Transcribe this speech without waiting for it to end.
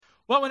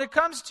Well, when it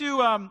comes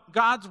to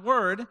God's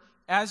Word,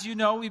 as you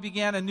know, we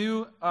began a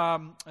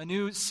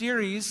new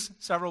series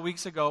several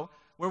weeks ago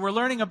where we're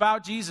learning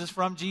about Jesus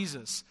from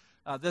Jesus.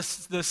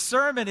 This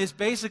sermon is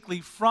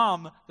basically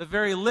from the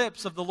very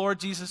lips of the Lord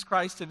Jesus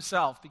Christ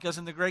himself, because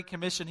in the Great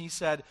Commission he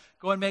said,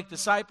 go and make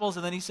disciples,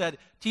 and then he said,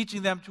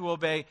 teaching them to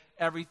obey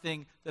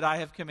everything that I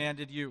have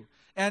commanded you.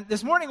 And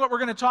this morning what we're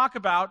going to talk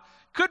about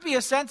could be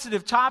a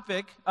sensitive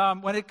topic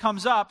when it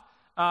comes up.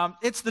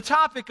 It's the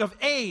topic of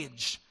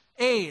age.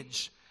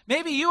 Age.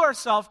 Maybe you are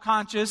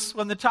self-conscious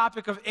when the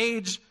topic of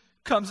age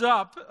comes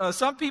up.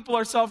 Some people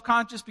are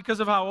self-conscious because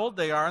of how old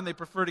they are, and they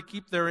prefer to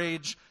keep their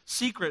age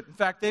secret. In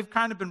fact, they've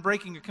kind of been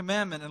breaking a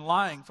commandment and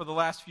lying for the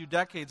last few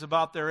decades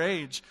about their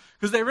age,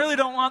 because they really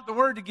don't want the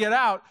word to get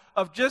out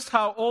of just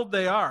how old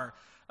they are.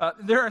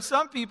 There are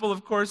some people,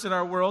 of course, in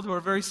our world who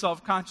are very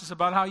self-conscious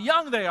about how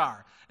young they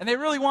are, and they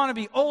really want to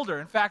be older.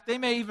 In fact, they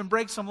may even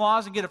break some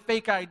laws and get a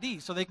fake ID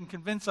so they can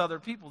convince other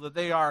people that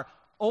they are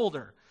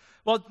older.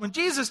 Well, when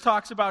Jesus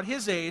talks about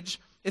his age,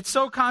 it's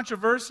so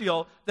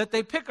controversial that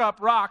they pick up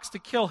rocks to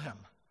kill him.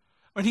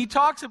 When he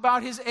talks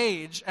about his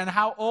age and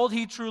how old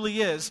he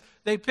truly is,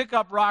 they pick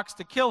up rocks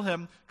to kill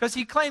him because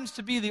he claims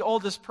to be the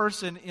oldest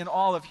person in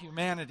all of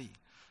humanity.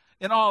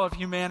 In all of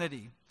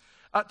humanity.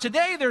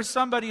 Today, there's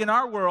somebody in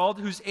our world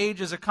whose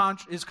age is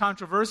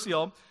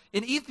controversial.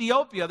 In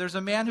Ethiopia, there's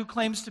a man who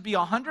claims to be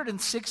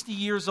 160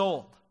 years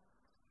old.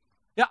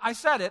 Yeah, I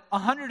said it,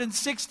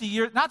 160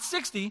 years, not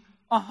 60,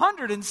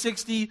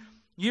 160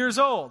 years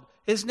old.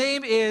 His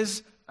name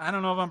is, I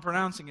don't know if I'm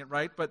pronouncing it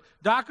right, but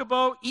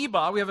Dakabo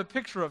Iba. We have a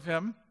picture of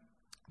him.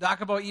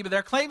 Dakabo Iba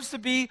there claims to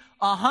be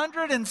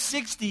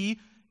 160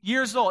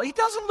 years old. He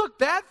doesn't look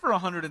bad for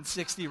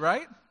 160,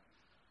 right?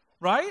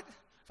 Right?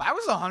 If I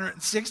was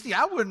 160,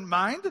 I wouldn't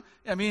mind.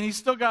 I mean, he's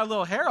still got a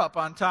little hair up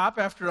on top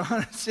after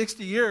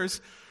 160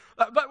 years.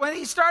 But when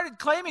he started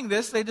claiming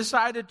this, they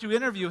decided to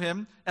interview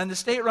him, and the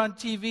state-run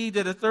TV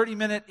did a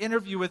 30-minute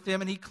interview with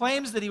him, and he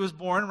claims that he was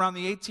born around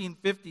the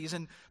 1850s.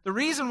 And the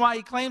reason why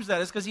he claims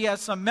that is because he has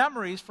some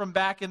memories from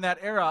back in that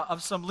era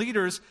of some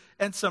leaders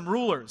and some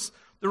rulers.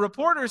 The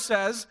reporter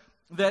says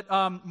that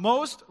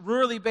most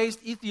rurally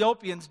based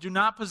Ethiopians do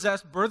not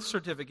possess birth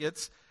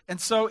certificates, and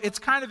so it's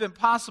kind of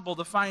impossible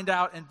to find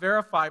out and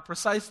verify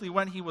precisely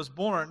when he was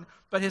born,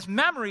 but his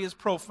memory is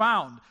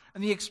profound,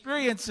 and the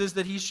experiences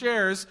that he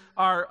shares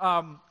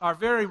are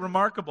very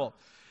remarkable.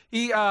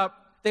 They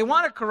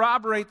want to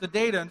corroborate the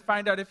data and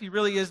find out if he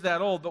really is that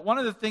old, but one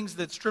of the things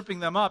that's tripping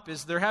them up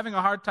is they're having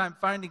a hard time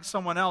finding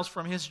someone else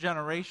from his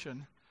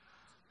generation.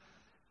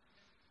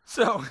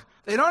 So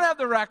they don't have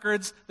the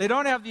records, they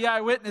don't have the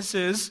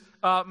eyewitnesses.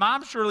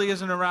 Mom surely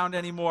isn't around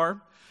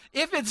anymore.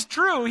 If it's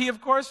true, he,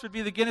 of course, would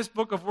be the Guinness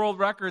Book of World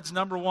Records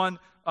 #1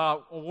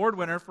 award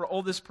winner for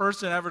oldest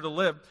person ever to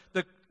live,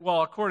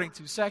 according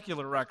to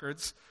secular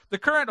records. The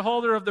current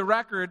holder of the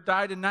record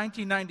died in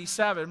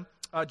 1997,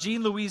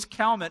 Jean Louise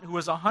Calment, who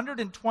was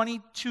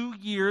 122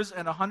 years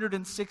and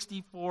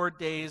 164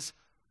 days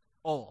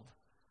old.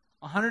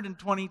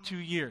 122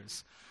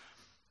 years.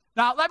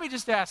 Now, let me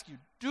just ask you,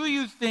 do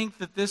you think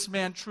that this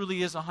man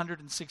truly is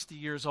 160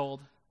 years old?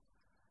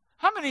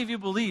 How many of you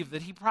believe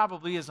that he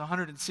probably is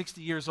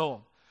 160 years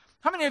old?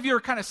 How many of you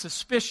are kind of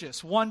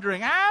suspicious,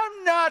 wondering,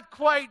 I'm not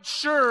quite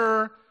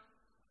sure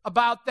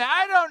about that.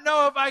 I don't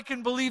know if I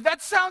can believe.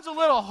 That sounds a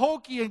little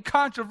hokey and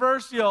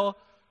controversial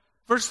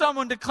for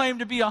someone to claim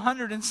to be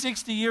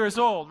 160 years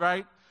old,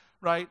 right?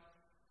 Right?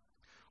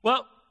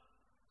 Well,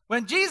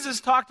 when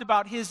Jesus talked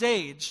about his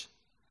age,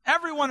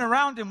 everyone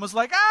around him was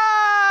like,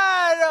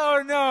 I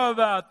don't know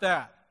about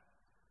that.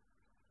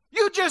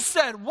 You just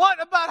said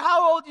what about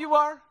how old you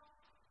are?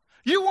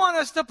 You want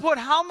us to put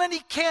how many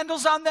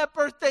candles on that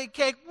birthday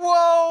cake?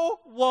 Whoa,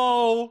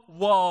 whoa,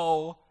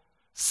 whoa.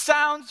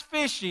 Sounds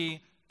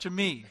fishy to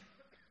me.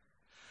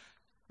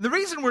 The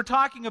reason we're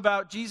talking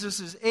about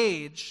Jesus'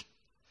 age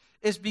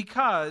is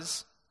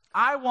because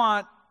I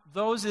want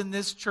those in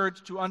this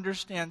church to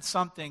understand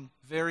something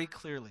very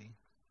clearly.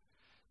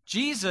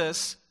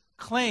 Jesus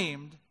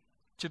claimed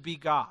to be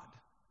God.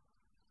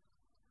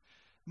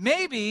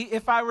 Maybe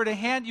if I were to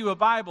hand you a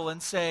Bible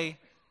and say,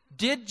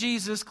 did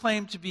Jesus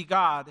claim to be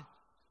God?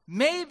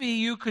 Maybe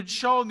you could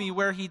show me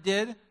where he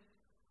did.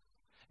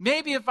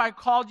 Maybe if I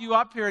called you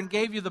up here and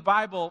gave you the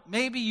Bible,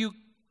 maybe you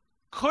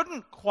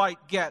couldn't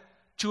quite get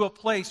to a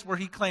place where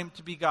he claimed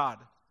to be God.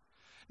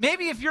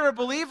 Maybe if you're a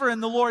believer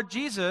in the Lord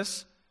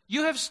Jesus,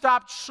 you have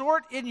stopped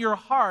short in your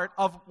heart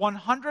of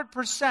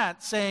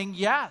 100% saying,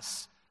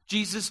 yes,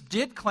 Jesus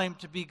did claim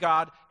to be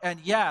God,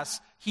 and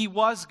yes, he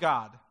was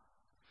God.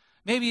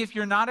 Maybe if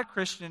you're not a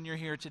Christian and you're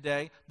here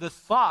today, the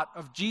thought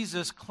of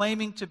Jesus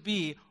claiming to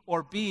be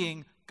or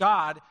being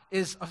God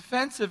is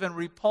offensive and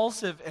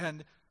repulsive,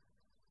 and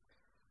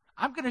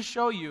I'm going to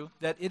show you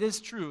that it is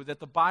true that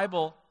the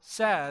Bible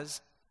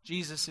says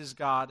Jesus is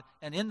God,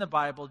 and in the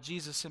Bible,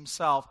 Jesus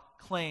himself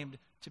claimed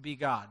to be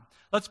God.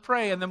 Let's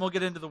pray, and then we'll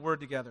get into the Word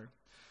together.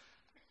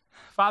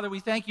 Father, we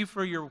thank you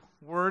for your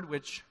Word,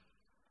 which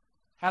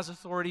has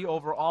authority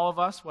over all of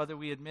us, whether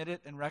we admit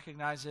it and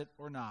recognize it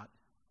or not.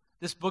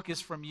 This book is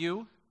from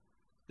you.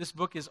 This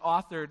book is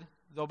authored,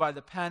 though by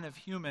the pen of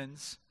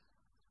humans,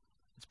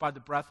 it's by the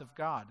breath of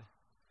God.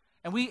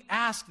 And we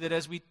ask that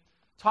as we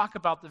talk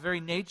about the very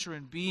nature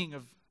and being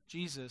of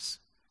Jesus,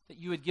 that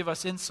you would give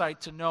us insight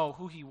to know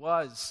who he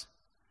was.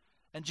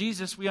 And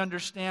Jesus, we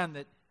understand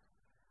that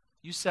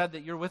you said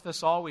that you're with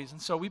us always,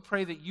 and so we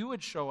pray that you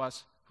would show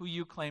us who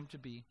you claim to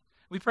be.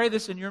 We pray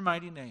this in your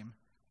mighty name.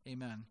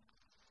 Amen.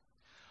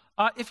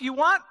 If you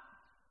want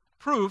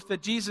proof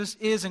that Jesus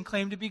is and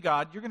claimed to be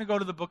God, you're going to go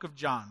to the book of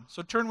John.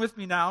 So turn with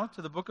me now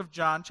to the book of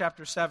John,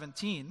 chapter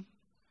 17.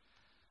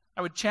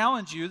 I would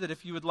challenge you that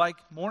if you would like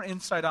more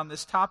insight on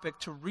this topic,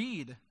 to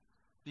read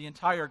the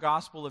entire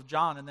Gospel of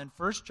John and then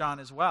 1 John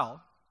as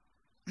well.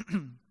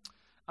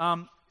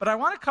 But I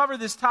want to cover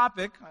this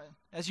topic.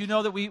 As you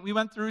know, that we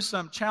went through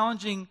some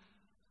challenging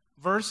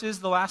verses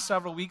the last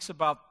several weeks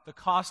about the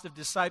cost of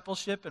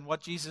discipleship and what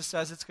Jesus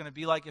says it's going to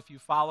be like if you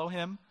follow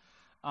him.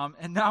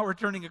 And now we're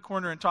turning a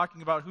corner and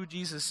talking about who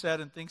Jesus said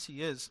and thinks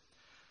he is.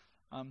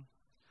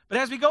 But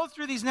as we go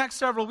through these next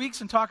several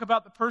weeks and talk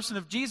about the person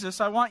of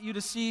Jesus, I want you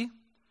to see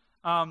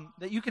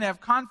that you can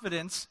have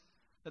confidence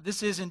that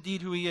this is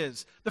indeed who he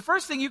is. The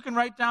first thing you can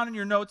write down in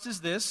your notes is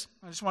this.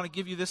 I just want to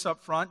give you this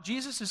up front.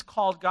 Jesus is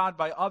called God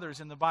by others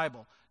in the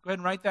Bible. Go ahead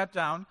and write that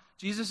down.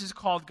 Jesus is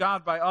called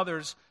God by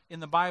others in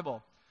the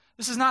Bible.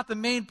 This is not the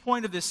main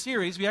point of this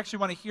series. We actually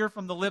want to hear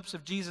from the lips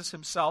of Jesus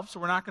himself, so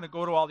we're not going to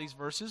go to all these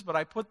verses, but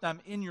I put them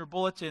in your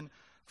bulletin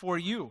for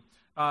you.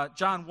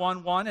 John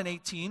 1:1 and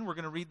 18, we're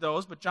going to read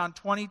those, but John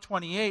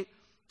 20:28,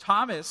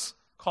 Thomas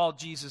called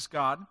Jesus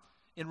God.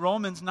 In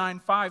Romans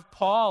 9:5,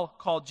 Paul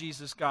called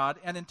Jesus God,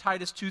 and in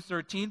Titus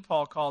 2:13,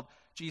 Paul called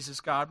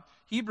Jesus God.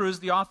 Hebrews,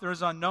 the author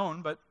is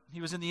unknown, but he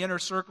was in the inner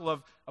circle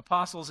of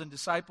apostles and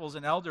disciples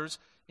and elders.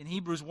 In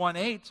Hebrews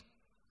 1:8,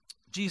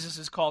 Jesus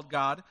is called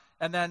God.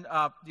 And then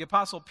the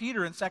apostle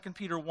Peter in 2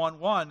 Peter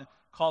 1:1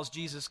 calls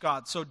Jesus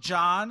God. So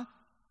John,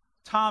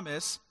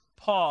 Thomas,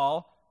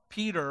 Paul,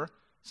 Peter,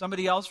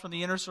 somebody else from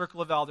the inner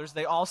circle of elders,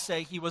 they all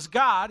say he was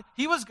God.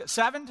 He was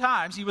 7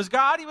 times. He was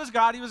God, he was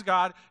God, he was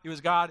God, he was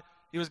God,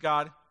 he was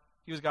God,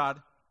 he was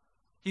God,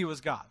 he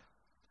was God.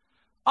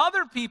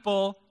 Other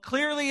people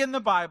clearly in the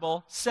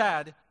Bible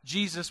said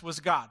Jesus was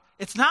God.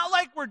 It's not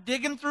like we're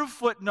digging through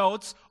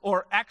footnotes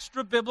or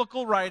extra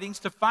biblical writings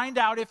to find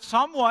out if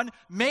someone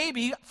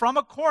maybe from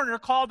a corner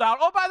called out,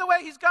 oh, by the way,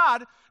 he's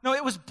God. No,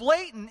 it was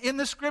blatant in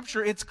the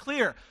scripture. It's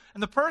clear.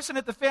 And the person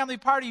at the family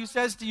party who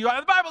says to you,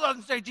 the Bible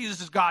doesn't say Jesus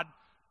is God.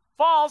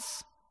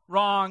 False,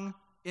 wrong,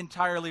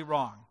 entirely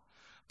wrong.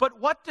 But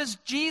what does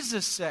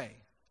Jesus say?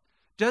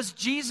 Does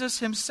Jesus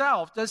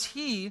himself, does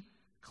he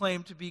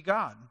claim to be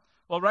God?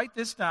 Well, write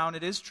this down.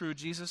 It is true.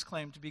 Jesus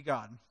claimed to be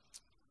God.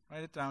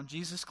 Write it down.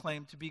 Jesus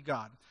claimed to be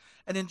God.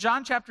 And in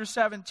John chapter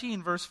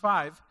 17, verse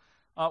 5,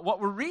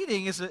 what we're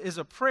reading is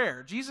a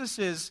prayer.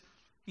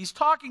 He's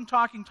talking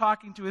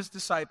to his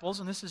disciples,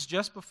 and this is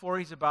just before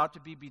he's about to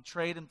be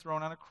betrayed and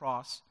thrown on a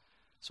cross.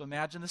 So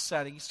imagine the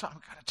setting. He's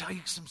talking, I've got to tell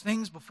you some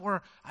things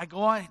before I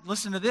go on.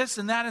 Listen to this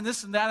and that and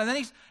this and that. And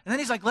then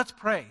he's like, let's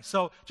pray.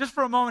 So just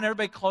for a moment,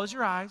 everybody close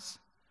your eyes.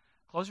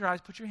 Close your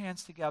eyes. Put your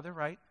hands together,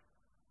 right?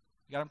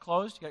 You got them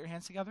closed? You got your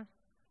hands together?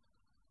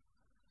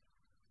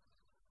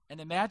 And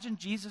imagine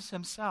Jesus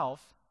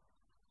himself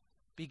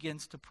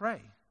begins to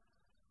pray.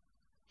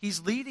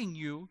 He's leading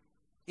you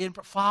in,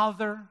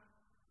 Father.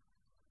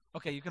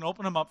 Okay, you can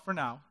open them up for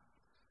now.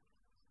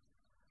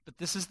 But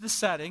this is the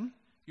setting.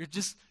 You're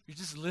just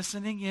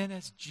listening in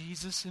as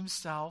Jesus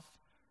himself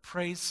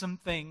prays some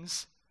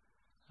things.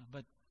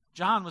 But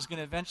John was going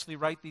to eventually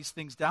write these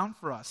things down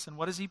for us. And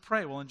what does he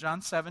pray? Well, in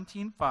John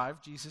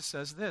 17:5, Jesus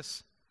says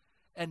this,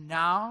 and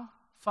now,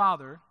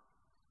 Father,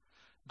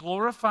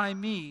 glorify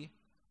me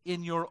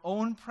in your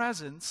own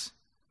presence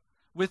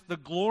with the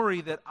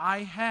glory that I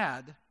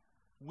had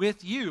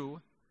with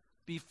you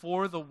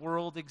before the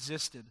world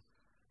existed.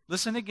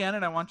 Listen again,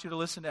 and I want you to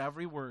listen to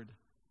every word.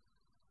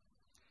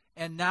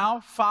 And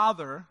now,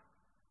 Father,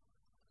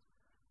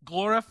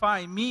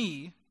 glorify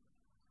me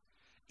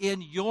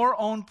in your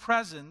own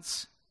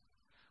presence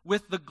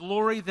with the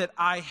glory that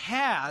I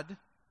had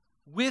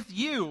with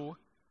you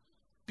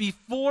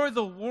before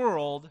the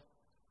world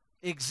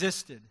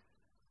existed.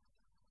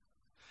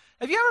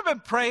 Have you ever been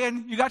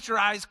praying, you got your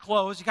eyes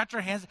closed, you got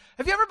your hands,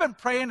 have you ever been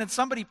praying and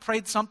somebody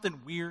prayed something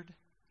weird?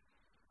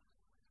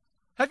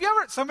 Have you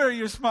ever, somebody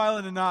you're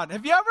smiling and nodding,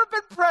 have you ever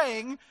been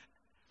praying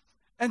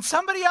and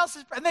somebody else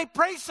is, and they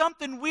pray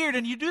something weird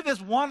and you do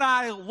this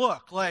one-eye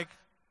look like,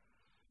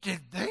 did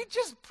they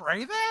just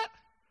pray that?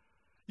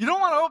 You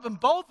don't want to open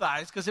both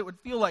eyes because it would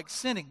feel like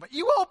sinning, but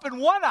you open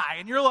one eye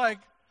and you're like,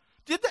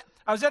 did that?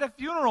 I was at a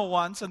funeral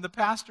once and the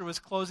pastor was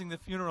closing the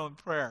funeral in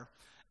prayer.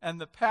 And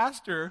the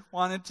pastor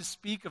wanted to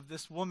speak of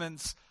this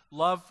woman's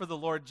love for the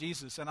Lord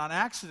Jesus. And on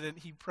accident,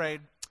 he prayed,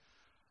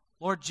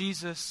 Lord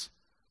Jesus,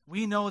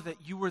 we know that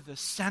you were the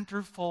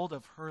centerfold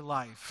of her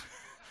life.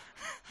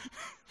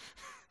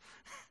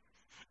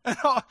 And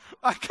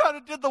I kind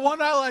of did the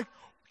one eye like,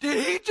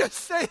 did he just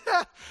say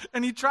that?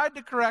 And he tried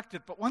to correct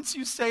it. But once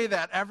you say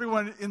that,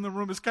 everyone in the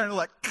room is kind of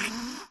like,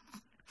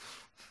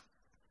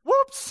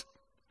 whoops,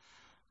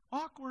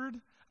 awkward.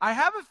 I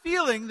have a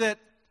feeling that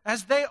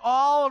as they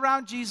all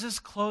around Jesus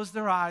closed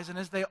their eyes and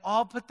as they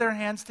all put their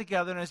hands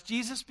together and as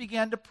Jesus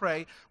began to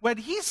pray, when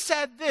he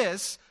said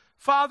this,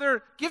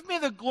 Father, give me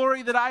the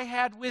glory that I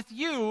had with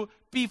you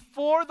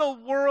before the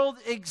world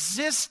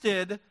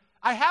existed,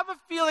 I have a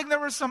feeling there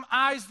were some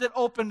eyes that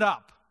opened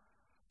up.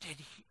 Did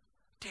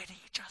he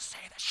just say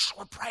that? Shh,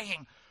 we're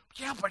praying.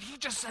 Yeah, but he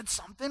just said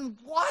something.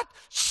 What?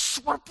 Shh,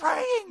 we're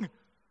praying.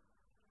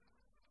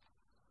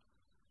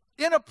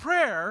 In a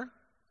prayer,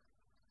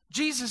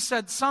 Jesus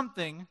said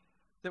something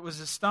that was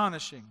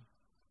astonishing.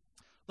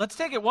 Let's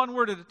take it one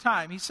word at a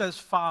time. He says,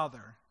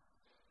 Father.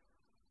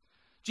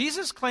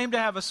 Jesus claimed to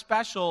have a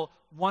special,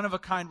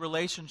 one-of-a-kind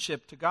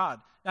relationship to God.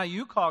 Now,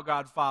 you call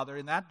God Father.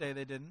 In that day,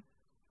 they didn't.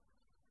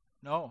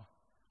 No.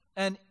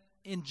 And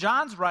in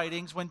John's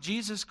writings, when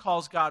Jesus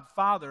calls God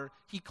Father,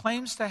 he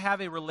claims to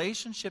have a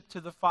relationship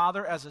to the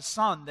Father as a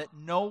son that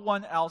no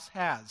one else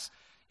has.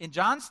 In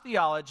John's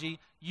theology,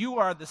 you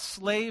are the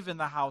slave in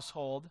the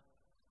household.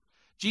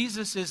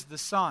 Jesus is the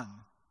son,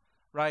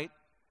 right?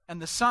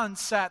 And the son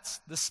sets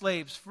the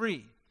slaves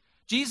free.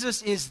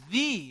 Jesus is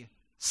the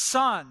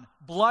son,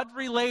 blood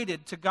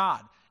related to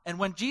God. And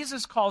when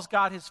Jesus calls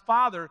God his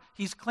Father,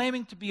 he's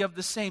claiming to be of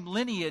the same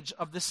lineage,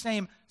 of the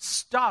same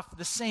stuff,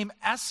 the same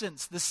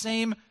essence, the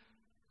same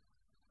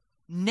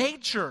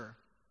nature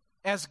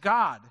as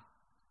God.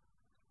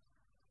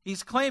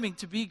 He's claiming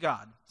to be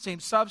God. Same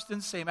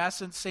substance, same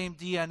essence, same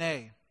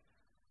DNA.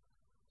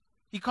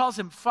 He calls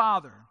him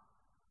Father.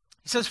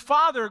 He says,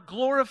 Father,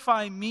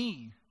 glorify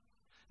me.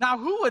 Now,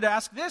 who would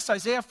ask this?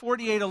 Isaiah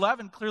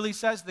 48:11 clearly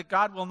says that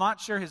God will not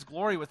share his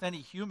glory with any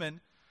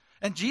human.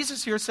 And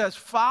Jesus here says,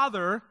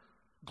 Father,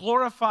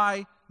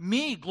 glorify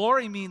me.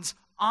 Glory means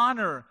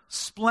honor,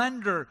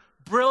 splendor,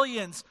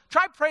 brilliance.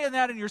 Try praying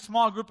that in your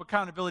small group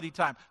accountability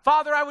time.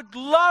 Father, I would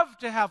love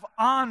to have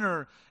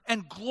honor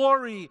and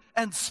glory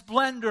and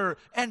splendor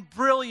and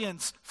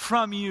brilliance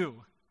from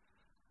you.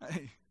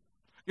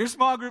 Your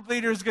small group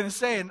leader is going to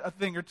say a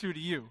thing or two to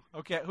you.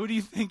 Okay, who do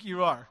you think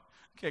you are?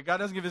 Okay, God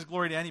doesn't give his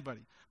glory to anybody.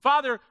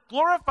 Father,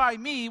 glorify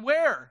me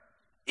where?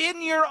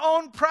 In your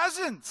own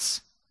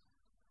presence.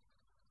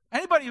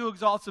 Anybody who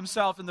exalts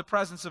himself in the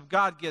presence of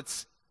God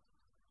gets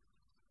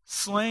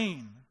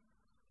slain.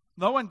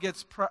 No one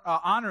gets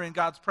honor in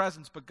God's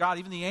presence but God.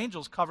 Even the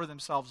angels cover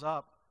themselves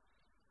up.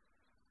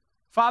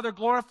 Father,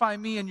 glorify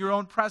me in your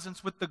own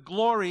presence with the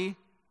glory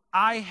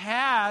I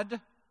had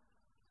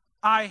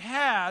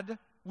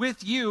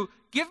with you.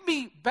 Give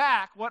me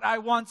back what I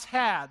once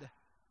had.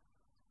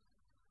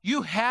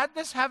 You had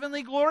this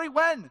heavenly glory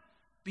when?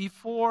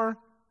 Before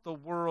the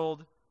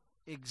world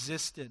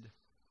existed.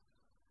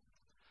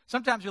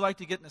 Sometimes we like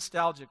to get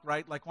nostalgic,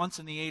 right? Like once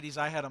in the 80s,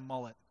 I had a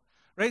mullet.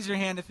 Raise your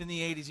hand if in the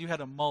 80s you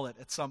had a mullet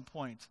at some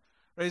point.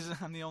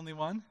 I'm the only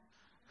one?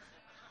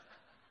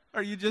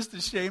 Are you just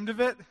ashamed of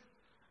it?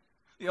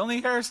 The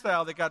only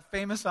hairstyle that got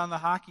famous on the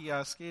hockey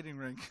skating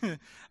rink.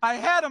 I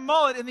had a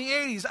mullet in the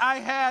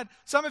 80s.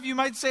 Some of you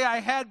might say I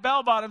had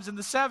bell bottoms in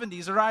the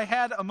 70s, or I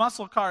had a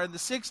muscle car in the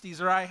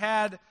 60s,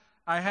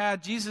 or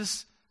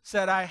Jesus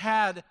said I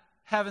had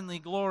heavenly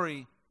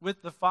glory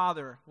with the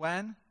Father.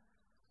 When?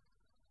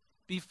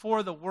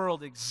 Before the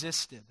world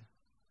existed.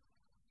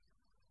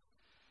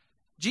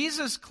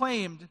 Jesus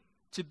claimed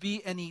to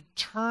be an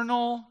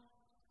eternal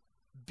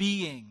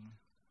being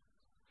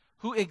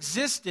who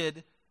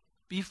existed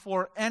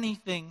before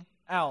anything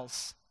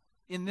else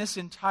in this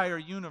entire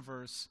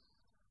universe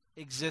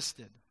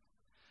existed.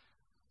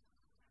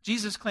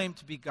 Jesus claimed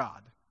to be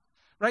God.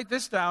 Write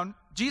this down.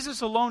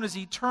 Jesus alone is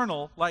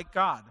eternal like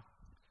God.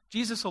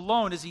 Jesus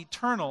alone is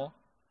eternal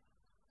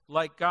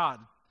like God.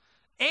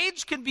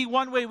 Age can be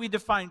one way we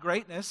define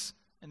greatness,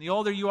 and the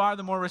older you are,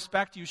 the more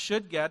respect you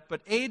should get,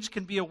 but age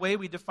can be a way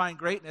we define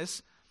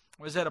greatness.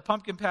 I was at a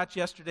pumpkin patch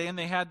yesterday, and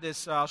they had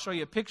this, I'll show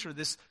you a picture,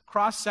 this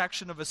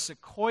cross-section of a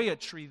sequoia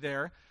tree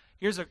there.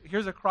 Here's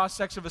a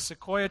cross-section of a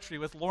sequoia tree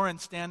with Lauren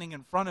standing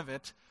in front of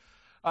it.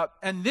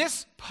 And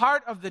this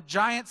part of the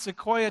giant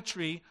sequoia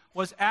tree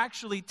was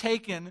actually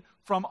taken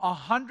from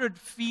 100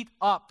 feet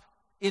up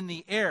in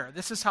the air.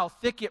 This is how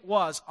thick it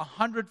was,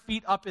 100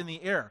 feet up in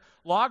the air.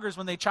 Loggers,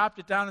 when they chopped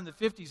it down in the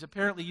 50s,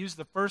 apparently used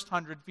the first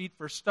 100 feet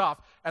for stuff,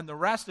 and the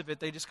rest of it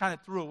they just kind of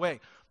threw away.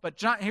 But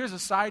here's a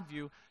side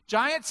view.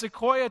 Giant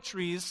sequoia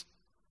trees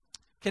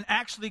can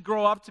actually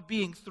grow up to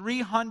being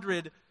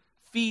 300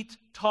 feet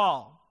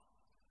tall.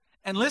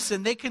 And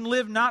listen, they can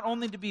live not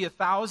only to be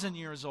 1,000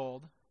 years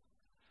old,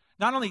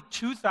 not only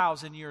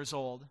 2,000 years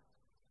old,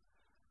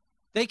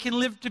 they can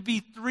live to be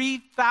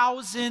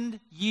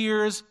 3,000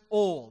 years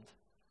old.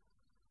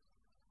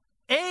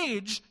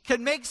 Age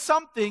can make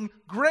something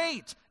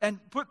great. And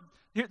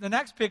here, the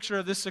next picture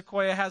of this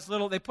sequoia has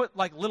they put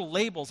like little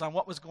labels on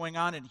what was going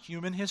on in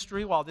human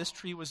history while this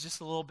tree was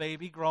just a little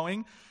baby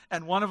growing.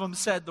 And one of them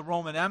said the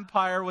Roman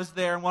Empire was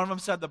there, and one of them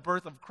said the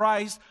birth of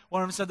Christ,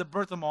 one of them said the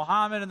birth of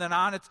Muhammad, and then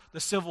on it's the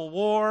Civil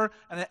War,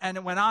 and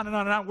it went on and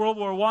on and on, World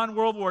War I,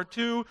 World War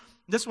II.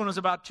 This one was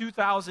about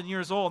 2,000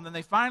 years old, and then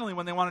they finally,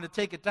 when they wanted to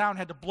take it down,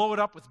 had to blow it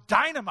up with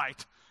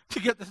dynamite to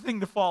get the thing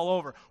to fall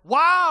over.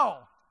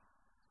 Wow!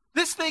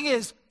 This thing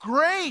is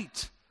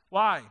great.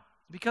 Why?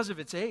 Because of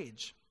its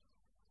age.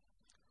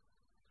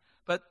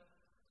 But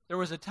there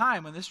was a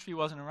time when this tree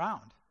wasn't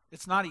around.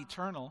 It's not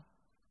eternal.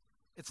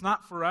 It's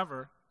not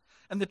forever.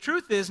 And the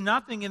truth is,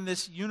 nothing in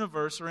this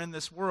universe or in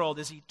this world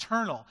is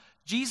eternal.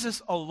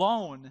 Jesus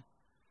alone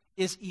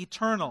is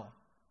eternal.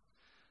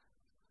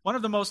 One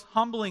of the most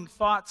humbling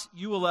thoughts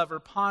you will ever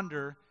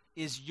ponder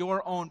is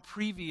your own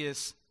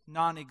previous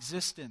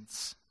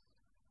non-existence.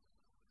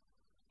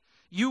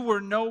 You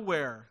were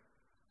nowhere.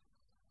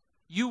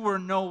 You were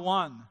no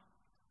one.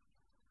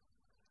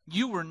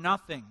 You were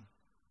nothing.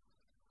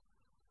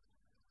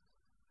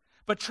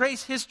 But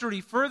trace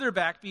history further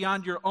back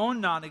beyond your own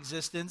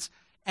non-existence,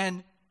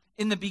 and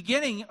in the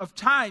beginning of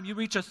time, you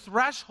reach a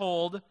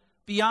threshold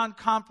beyond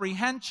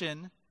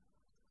comprehension,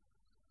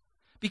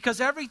 because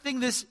everything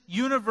this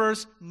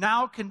universe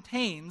now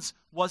contains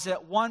was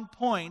at one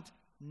point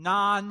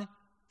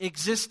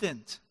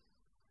non-existent.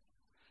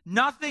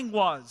 Nothing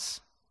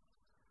was.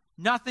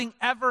 Nothing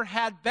ever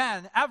had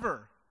been,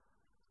 ever.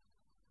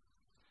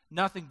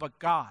 Nothing but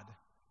God.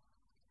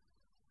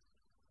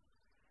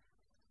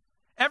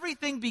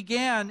 Everything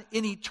began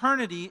in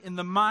eternity in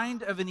the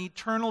mind of an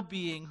eternal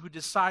being who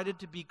decided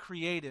to be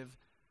creative.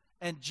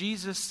 And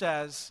Jesus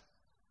says,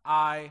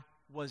 I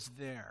was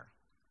there.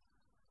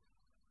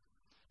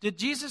 Did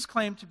Jesus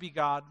claim to be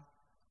God?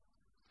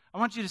 I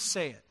want you to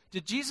say it.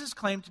 Did Jesus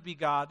claim to be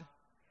God?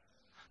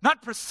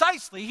 Not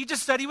precisely. He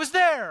just said he was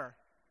there.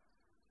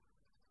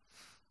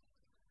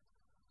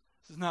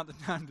 This is not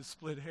the time to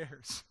split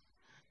hairs.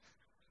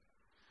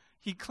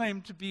 He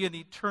claimed to be an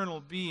eternal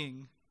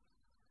being.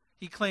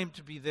 He claimed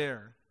to be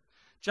there.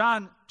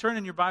 John, turn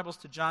in your Bibles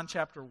to John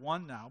chapter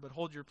 1 now, but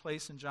hold your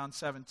place in John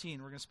 17.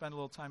 We're going to spend a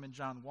little time in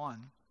John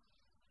 1.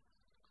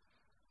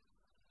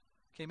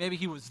 Okay, maybe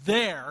he was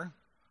there.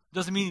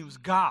 Doesn't mean he was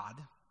God.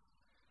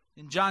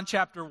 In John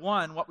chapter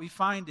 1, what we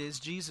find is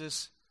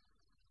Jesus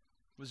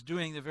was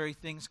doing the very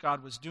things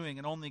God was doing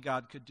and only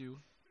God could do.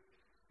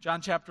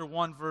 John chapter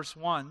 1, verse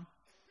 1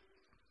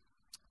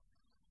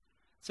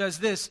 says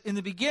this, in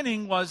the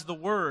beginning was the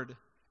Word,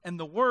 and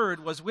the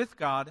Word was with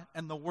God,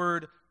 and the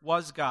Word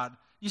was God.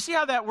 You see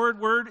how that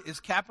word is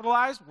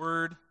capitalized?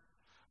 Word.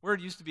 Word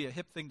used to be a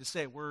hip thing to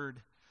say,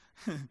 word.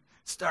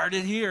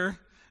 Started here.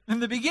 In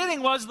the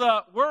beginning was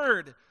the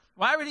Word.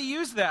 Why would he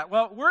use that?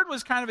 Well, word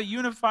was kind of a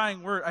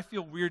unifying word. I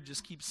feel weird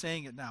just keep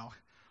saying it now.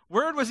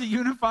 Word was a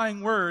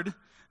unifying word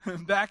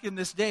back in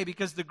this day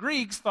because the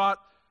Greeks thought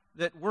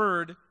that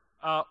word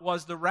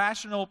was the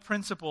rational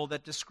principle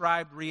that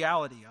described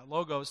reality.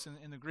 Logos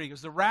in the Greek. It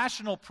was the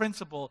rational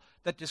principle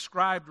that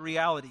described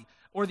reality,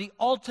 or the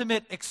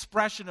ultimate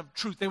expression of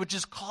truth. They would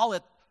just call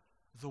it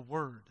the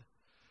Word.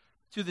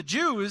 To the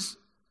Jews,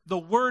 the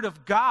Word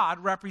of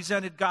God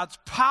represented God's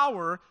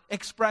power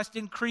expressed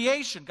in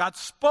creation. God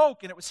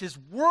spoke, and it was His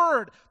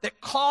Word that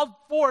called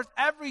forth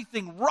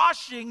everything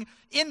rushing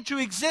into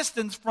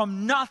existence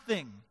from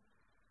nothing.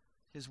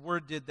 His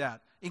Word did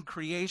that in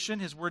creation.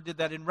 His Word did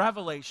that in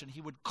Revelation.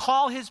 He would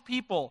call His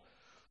people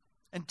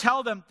and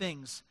tell them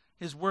things.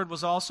 His Word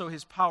was also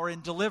His power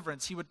in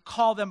deliverance. He would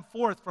call them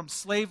forth from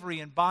slavery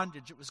and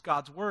bondage. It was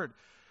God's Word.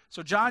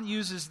 So John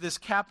uses this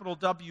capital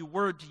W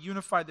word to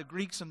unify the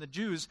Greeks and the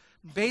Jews.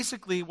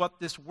 Basically,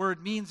 what this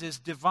word means is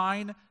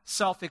divine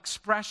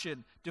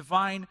self-expression,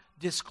 divine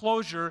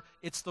disclosure.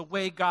 It's the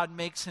way God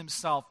makes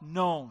Himself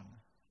known.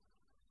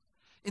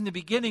 In the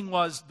beginning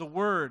was the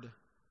Word,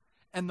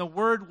 and the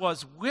Word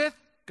was with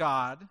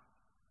God,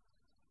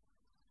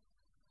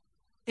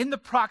 in the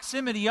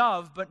proximity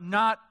of, but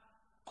not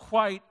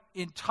quite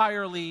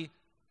entirely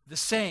the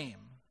same.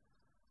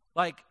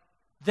 Like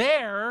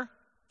there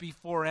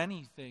before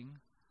anything,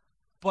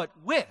 but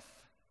with.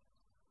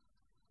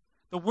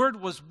 The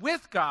Word was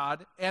with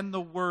God, and the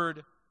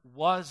Word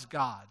was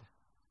God.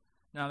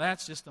 Now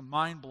that's just a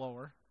mind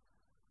blower.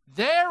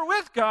 There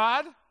with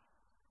God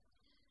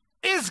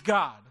is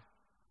God.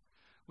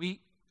 We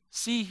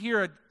see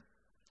here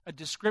a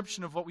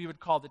description of what we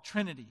would call the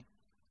Trinity,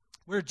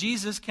 where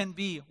Jesus can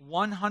be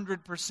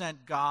 100%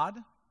 God,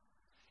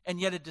 and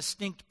yet a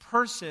distinct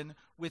person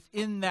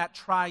within that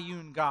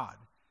triune God.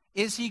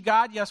 Is He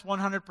God? Yes,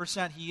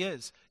 100% He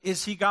is.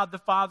 Is He God the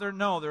Father?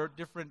 No, there are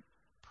different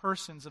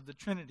persons of the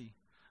Trinity.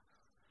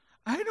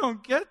 I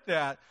don't get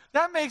that.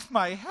 That makes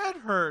my head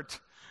hurt.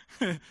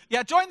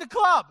 Yeah, join the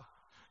club.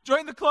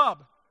 Join the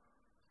club.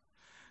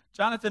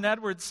 Jonathan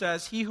Edwards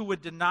says, he who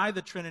would deny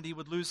the Trinity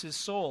would lose his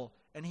soul,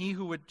 and he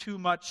who would too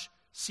much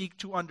seek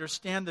to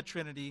understand the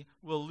Trinity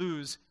will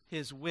lose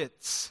his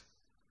wits.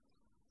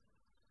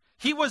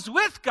 He was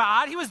with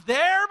God. He was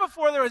there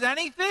before there was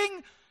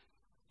anything.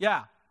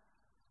 Yeah.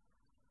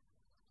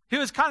 He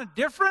was kind of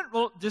different,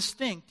 well,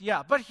 distinct,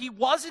 yeah. But He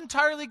was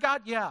entirely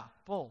God, yeah,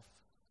 both.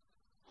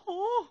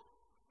 Oh.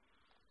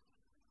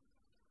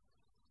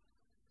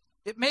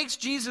 It makes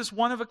Jesus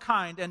one of a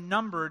kind and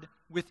numbered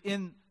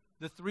within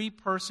the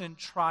three-person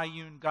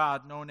triune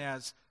God known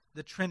as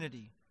the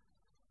Trinity.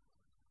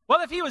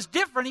 Well, if He was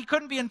different, He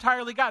couldn't be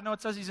entirely God. No,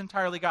 it says He's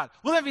entirely God.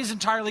 Well, if He's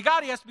entirely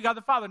God, He has to be God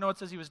the Father. No, it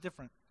says He was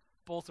different.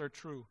 Both are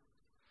true.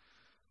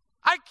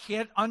 I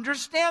can't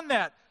understand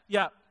that.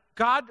 Yeah,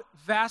 God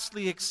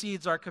vastly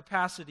exceeds our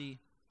capacity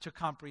to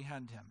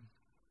comprehend him.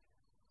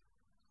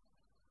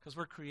 Because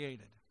we're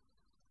created.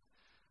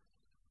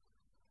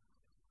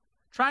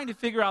 Trying to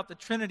figure out the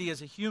Trinity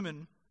as a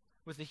human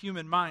with a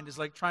human mind is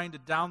like trying to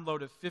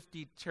download a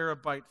 50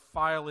 terabyte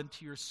file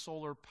into your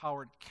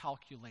solar-powered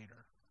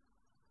calculator.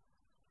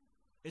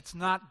 It's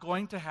not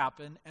going to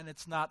happen, and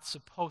it's not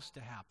supposed to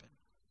happen.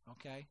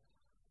 Okay?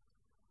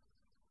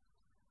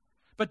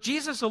 But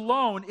Jesus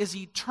alone is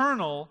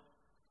eternal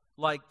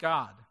like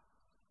God.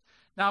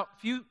 Now, a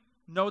few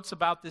notes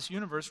about this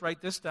universe,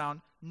 write this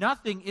down.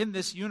 Nothing in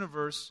this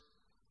universe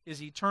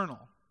is eternal.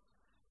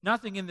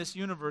 Nothing in this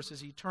universe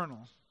is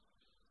eternal.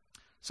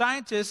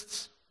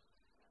 Scientists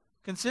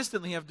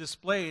consistently have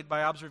displayed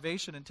by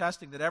observation and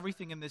testing that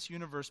everything in this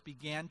universe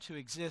began to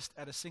exist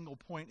at a single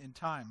point in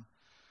time.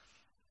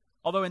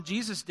 Although in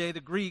Jesus' day, the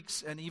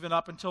Greeks, and even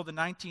up until the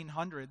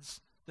 1900s,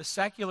 the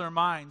secular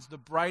minds, the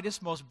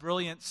brightest, most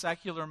brilliant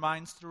secular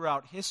minds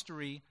throughout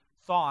history,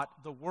 thought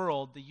the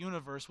world, the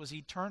universe, was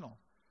eternal.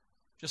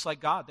 Just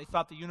like God. They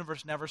thought the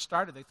universe never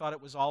started. They thought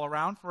it was all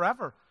around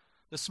forever.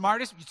 The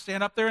smartest, you'd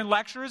stand up there in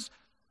lectures,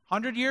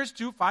 100 years,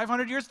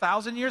 500 years,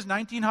 1,000 years,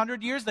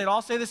 1,900 years, they'd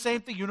all say the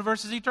same thing.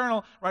 Universe is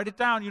eternal. Write it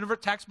down.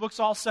 Textbooks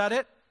all said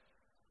it.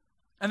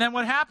 And then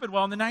what happened?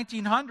 Well, in the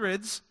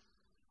 1900s,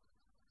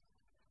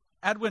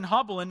 Edwin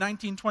Hubble in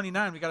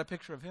 1929, we got a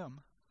picture of him.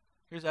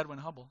 Here's Edwin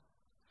Hubble.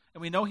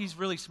 And we know he's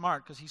really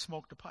smart because he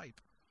smoked a pipe.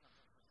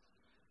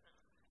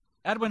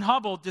 Edwin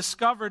Hubble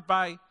discovered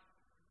by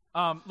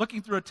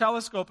looking through a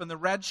telescope and the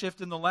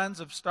redshift in the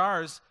lens of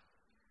stars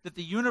that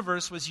the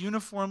universe was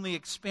uniformly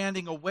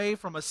expanding away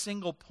from a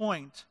single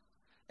point.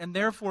 And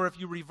therefore, if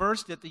you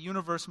reversed it, the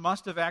universe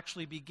must have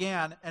actually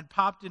began and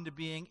popped into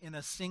being in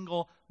a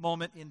single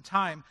moment in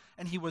time.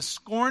 And he was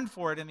scorned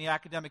for it in the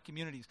academic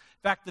communities.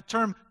 In fact, the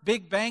term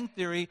Big Bang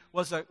Theory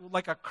was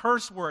like a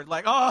curse word.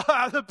 Like,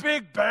 oh, the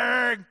Big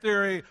Bang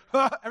Theory.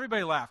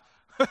 Everybody laugh.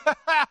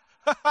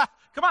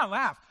 Come on,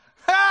 laugh.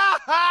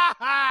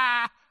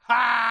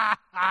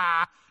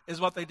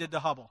 Is what they did to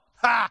Hubble.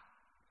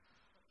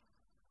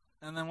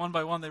 And then one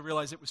by one, they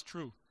realized it was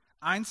true.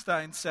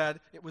 Einstein said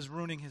it was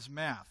ruining his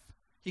math.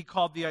 He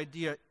called the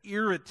idea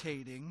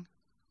irritating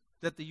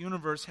that the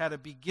universe had a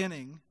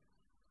beginning.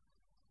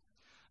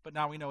 But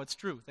now we know it's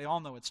true. They all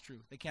know it's true.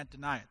 They can't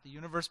deny it. The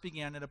universe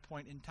began at a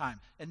point in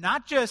time. And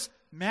not just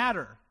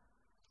matter.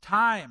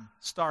 Time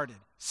started.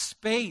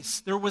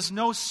 Space. There was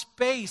no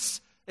space.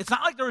 It's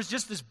not like there was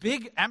just this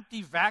big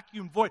empty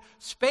vacuum void.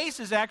 Space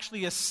is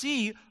actually a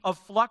sea of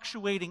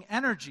fluctuating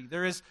energy.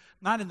 There is,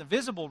 not in the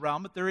visible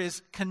realm, but there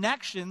is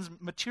connections,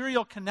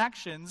 material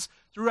connections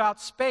throughout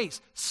space.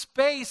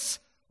 Space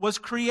was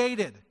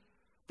created.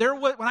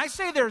 When I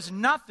say there's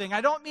nothing,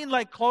 I don't mean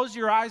like close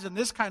your eyes and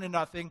this kind of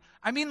nothing.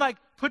 I mean like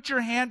put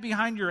your hand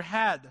behind your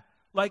head.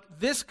 Like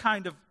this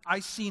kind of, I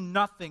see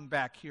nothing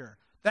back here.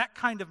 That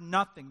kind of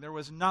nothing. There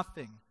was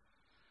nothing.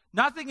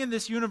 Nothing in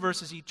this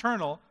universe is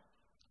eternal.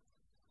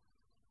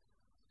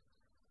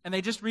 And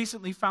they just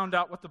recently found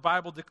out what the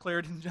Bible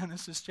declared in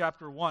Genesis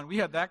chapter 1. We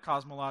had that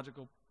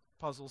cosmological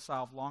puzzle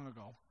solved long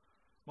ago.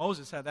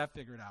 Moses had that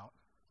figured out.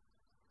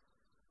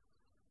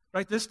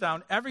 Write this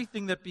down.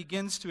 Everything that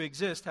begins to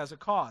exist has a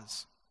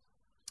cause.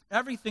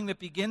 Everything that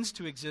begins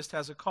to exist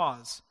has a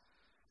cause.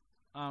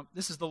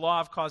 This is the law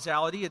of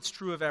causality. It's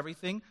true of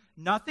everything.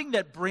 Nothing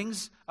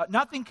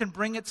can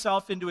bring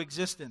itself into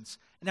existence.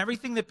 And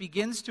everything that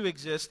begins to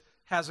exist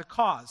has a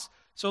cause.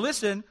 So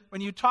listen,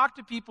 when you talk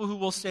to people who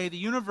will say the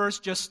universe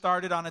just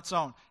started on its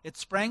own, it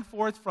sprang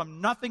forth from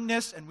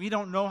nothingness and we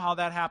don't know how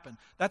that happened.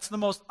 That's the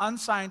most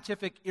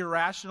unscientific,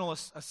 irrational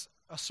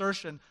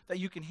assertion that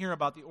you can hear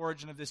about the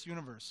origin of this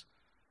universe.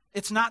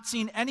 It's not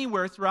seen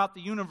anywhere throughout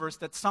the universe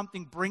that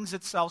something brings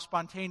itself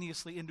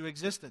spontaneously into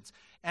existence.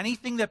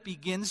 Anything that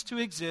begins to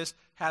exist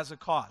has a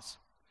cause.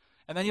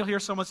 And then you'll hear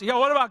someone say,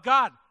 what about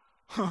God?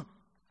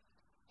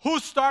 Who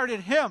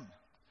started him?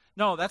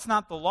 No, that's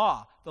not the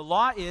law. The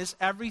law is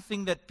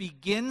everything that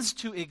begins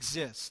to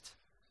exist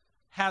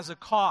has a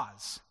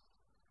cause.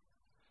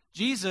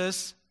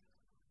 Jesus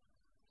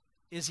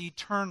is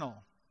eternal.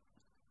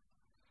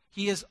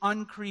 He is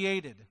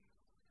uncreated.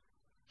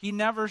 He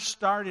never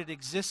started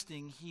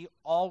existing. He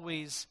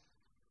always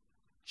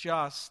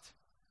just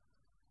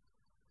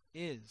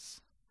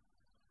is.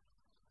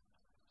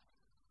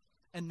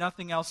 And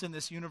nothing else in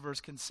this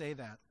universe can say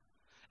that.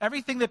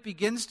 Everything that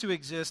begins to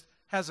exist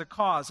has a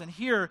cause. And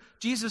here,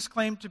 Jesus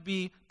claimed to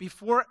be,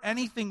 before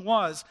anything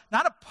was,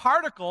 not a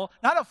particle,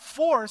 not a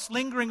force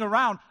lingering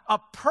around, a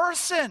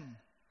person.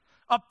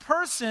 A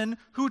person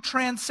who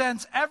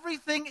transcends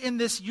everything in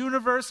this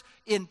universe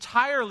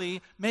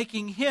entirely,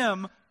 making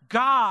him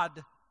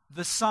God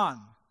the Son.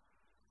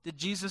 Did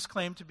Jesus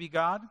claim to be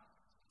God?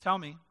 Tell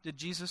me, did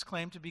Jesus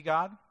claim to be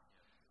God?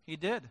 He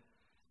did.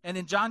 And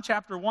in John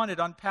chapter 1, it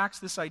unpacks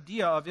this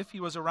idea of if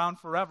he was around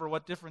forever,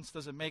 what difference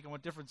does it make and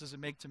what difference does it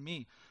make to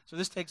me? So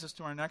this takes us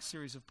to our next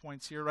series of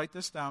points here. Write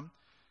this down.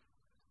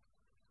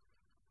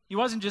 He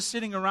wasn't just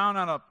sitting around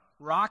on a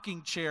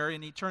rocking chair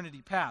in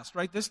eternity past.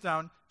 Write this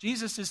down.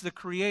 Jesus is the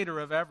creator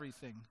of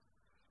everything.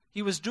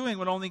 He was doing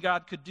what only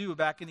God could do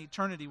back in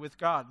eternity with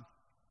God.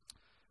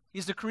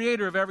 He's the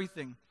creator of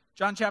everything.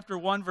 John chapter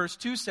 1, verse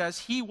 2 says,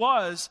 He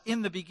was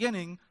in the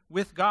beginning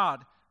with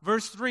God.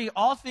 Verse 3,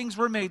 all things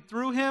were made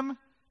through him,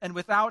 and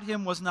without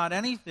him was not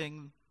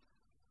anything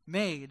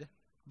made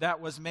that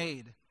was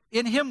made.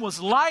 In him was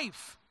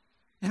life.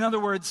 In other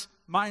words,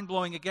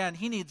 mind-blowing again,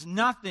 he needs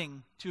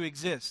nothing to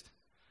exist.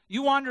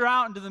 You wander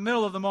out into the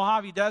middle of the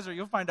Mojave Desert,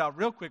 you'll find out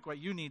real quick what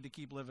you need to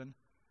keep living.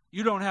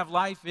 You don't have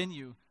life in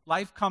you.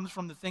 Life comes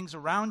from the things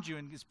around you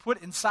and is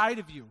put inside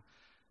of you.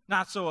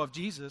 Not so of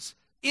Jesus.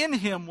 In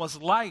him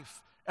was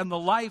life, and the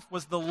life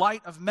was the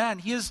light of men.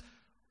 He is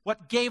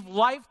what gave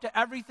life to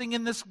everything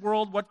in this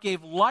world, what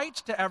gave light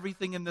to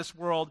everything in this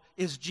world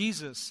is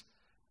Jesus.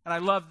 And I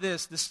love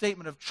this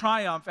statement of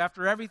triumph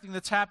after everything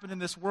that's happened in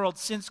this world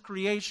since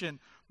creation.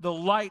 The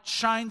light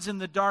shines in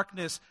the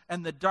darkness,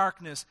 and the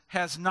darkness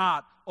has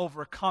not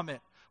overcome it.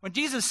 When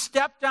Jesus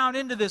stepped down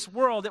into this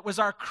world, it was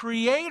our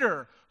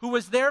Creator who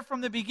was there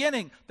from the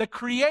beginning. The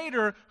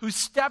Creator who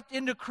stepped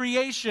into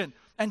creation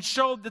and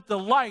showed that the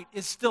light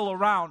is still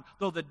around,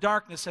 though the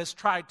darkness has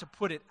tried to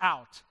put it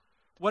out.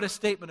 What a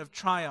statement of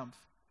triumph.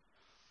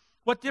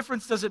 What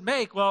difference does it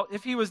make? Well,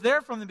 if he was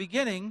there from the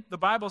beginning, the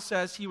Bible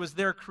says he was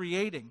there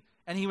creating,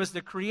 and he was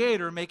the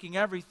Creator making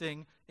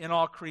everything in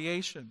all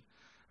creation.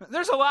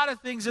 There's a lot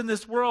of things in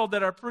this world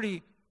that are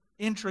pretty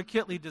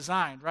intricately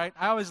designed, right?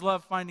 I always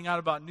love finding out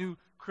about new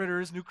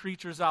critters, new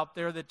creatures out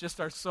there that just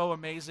are so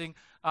amazing.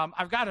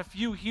 I've got a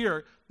few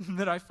here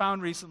that I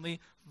found recently.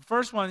 The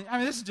first one,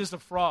 this is just a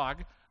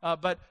frog,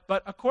 but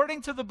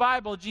according to the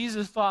Bible,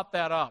 Jesus thought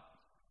that up.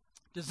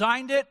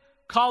 Designed it,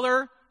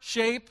 color,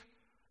 shape,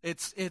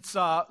 its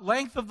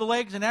length of the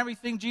legs and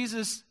everything.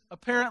 Jesus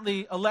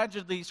apparently,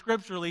 allegedly,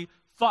 scripturally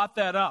thought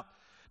that up.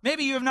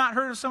 Maybe you have not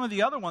heard of some of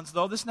the other ones,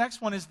 though. This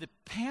next one is the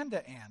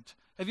panda ant.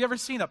 Have you ever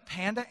seen a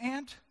panda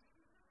ant?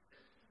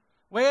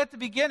 Way at the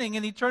beginning,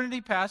 in eternity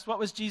past, what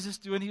was Jesus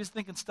doing? He was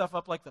thinking stuff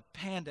up like the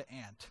panda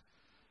ant.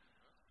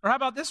 Or how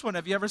about this one?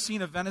 Have you ever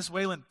seen a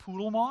Venezuelan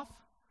poodle moth?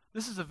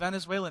 This is a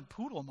Venezuelan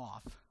poodle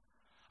moth.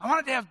 I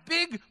want it to have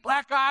big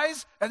black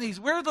eyes and these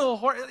weird little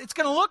horns. It's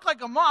going to look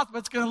like a moth, but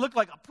it's going to look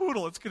like a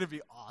poodle. It's going to be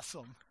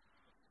awesome.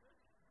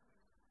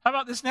 How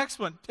about this next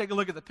one? Take a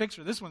look at the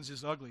picture. This one's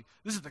just ugly.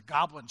 This is the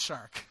goblin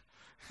shark.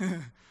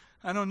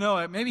 I don't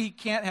know. Maybe he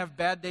can't have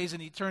bad days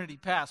in eternity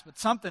past, but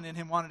something in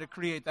him wanted to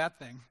create that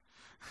thing.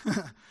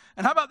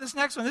 And how about this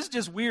next one? This is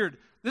just weird.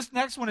 This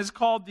next one is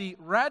called the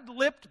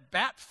red-lipped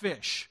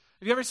batfish.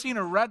 Have you ever seen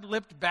a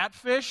red-lipped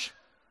batfish?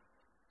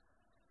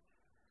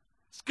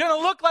 It's going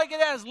to look like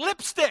it has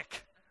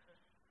lipstick.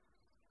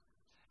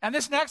 And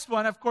this next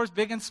one, of course,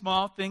 big and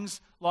small,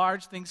 things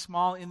large, things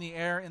small, in the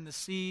air, in the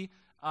sea.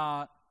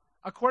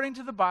 According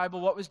to the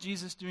Bible, what was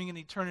Jesus doing in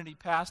eternity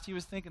past? He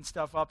was thinking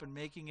stuff up and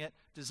making it,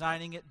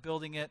 designing it,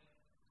 building it.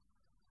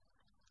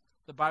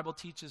 The Bible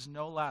teaches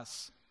no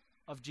less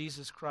of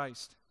Jesus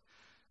Christ,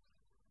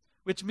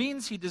 which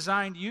means he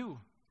designed you,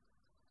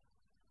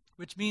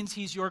 which means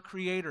he's your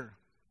creator.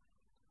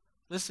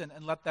 Listen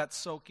and let that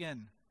soak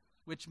in,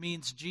 which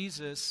means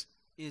Jesus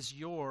is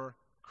your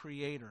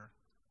creator.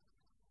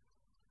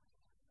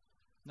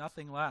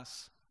 Nothing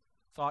less.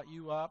 Thought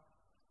you up,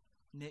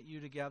 knit you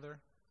together,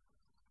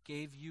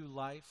 gave you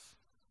life.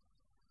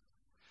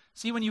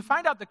 See, when you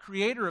find out the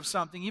creator of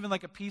something, even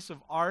like a piece of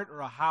art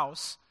or a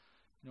house,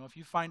 if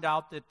you find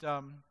out that,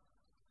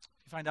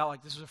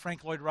 like this was a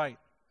Frank Lloyd Wright,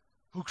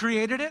 who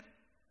created it,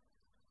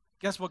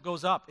 guess what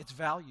goes up? Its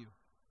value.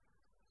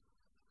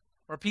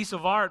 Or a piece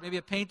of art, maybe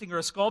a painting or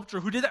a sculpture,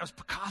 who did that? It was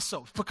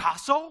Picasso.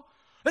 Picasso?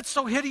 That's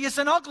so hideous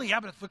and ugly. Yeah,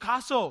 but it's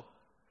Picasso.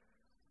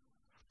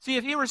 See,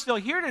 if he were still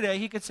here today,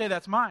 he could say,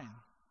 that's mine.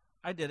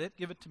 I did it.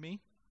 Give it to me.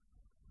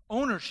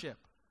 Ownership.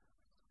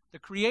 The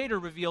Creator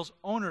reveals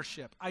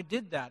ownership. I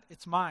did that.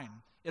 It's mine.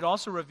 It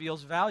also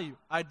reveals value.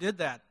 I did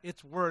that.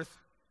 It's worth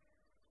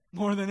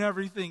more than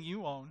everything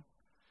you own.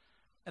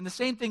 And the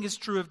same thing is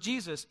true of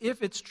Jesus.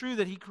 If it's true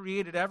that he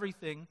created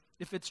everything,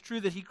 if it's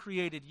true that he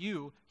created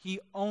you, he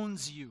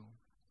owns you.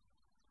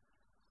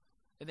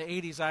 In the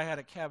 80s, I had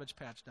a Cabbage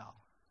Patch doll.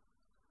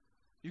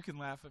 You can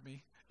laugh at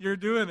me. You're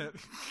doing it.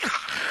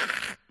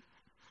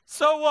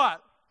 So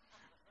what?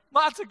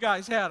 Lots of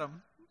guys had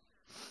them.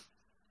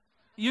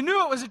 You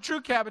knew it was a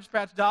true Cabbage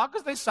Patch doll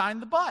because they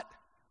signed the butt,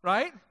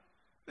 right?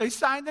 They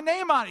signed the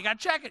name on it. You got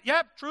to check it.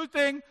 Yep, true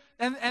thing.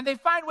 And they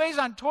find ways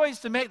on toys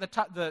to make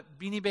the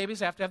Beanie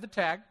Babies have to have the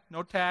tag.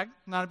 No tag,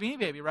 not a Beanie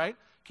Baby, right?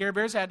 Care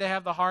Bears had to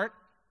have the heart,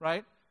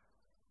 right?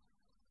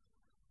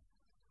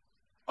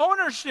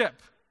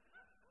 Ownership.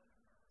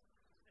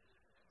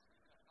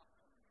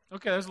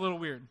 Okay, that was a little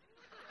weird.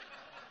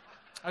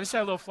 I just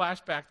had a little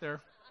flashback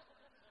there,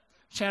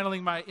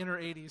 channeling my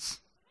inner 80s.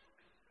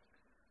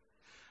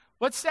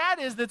 What's sad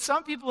is that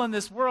some people in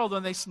this world,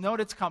 when they note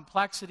its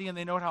complexity and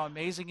they note how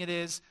amazing it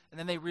is, and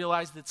then they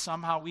realize that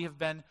somehow we have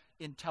been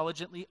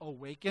intelligently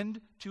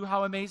awakened to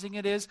how amazing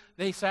it is,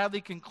 they sadly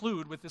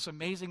conclude with this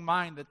amazing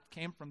mind that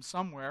came from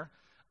somewhere,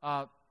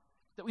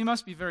 that we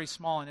must be very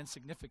small and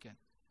insignificant.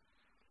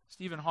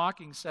 Stephen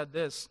Hawking said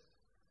this: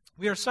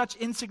 "We are such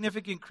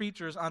insignificant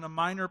creatures on a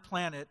minor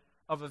planet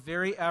of a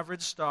very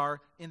average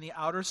star in the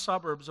outer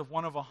suburbs of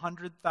one of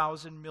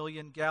 100,000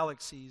 million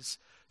galaxies.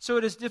 So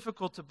it is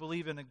difficult to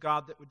believe in a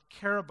God that would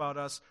care about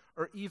us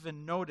or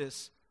even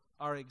notice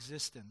our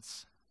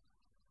existence."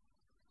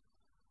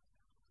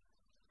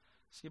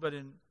 See, but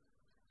in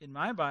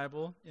my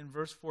Bible, in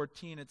verse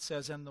 14, it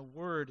says, "And the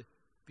Word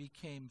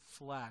became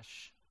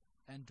flesh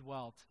and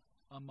dwelt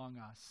among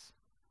us.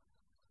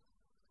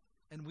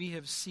 And we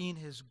have seen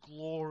his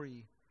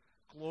glory,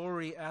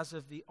 glory as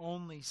of the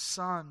only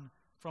Son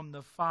from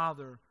the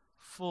Father,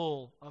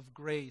 full of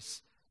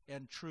grace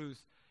and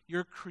truth."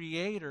 Your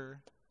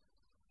Creator,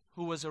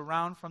 who was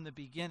around from the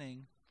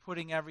beginning,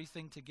 putting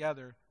everything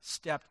together,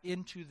 stepped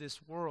into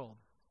this world.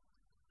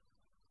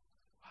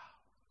 Wow.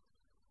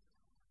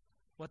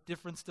 What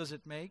difference does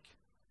it make?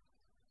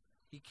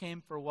 He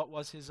came for what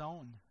was his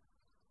own,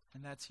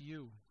 and that's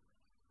you.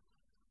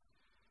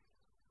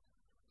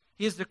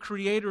 He is the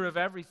creator of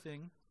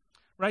everything.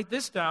 Write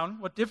this down.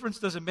 What difference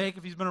does it make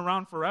if he's been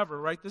around forever?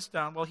 Write this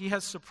down. Well, he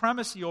has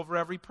supremacy over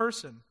every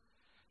person.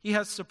 He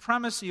has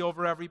supremacy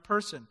over every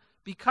person.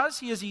 Because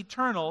he is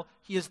eternal,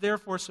 he is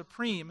therefore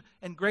supreme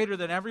and greater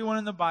than everyone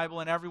in the Bible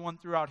and everyone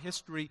throughout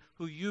history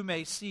who you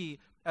may see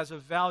as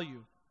of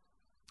value.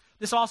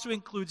 This also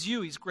includes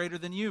you. He's greater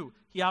than you.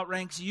 He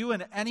outranks you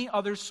and any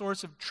other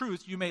source of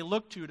truth you may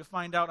look to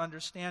find out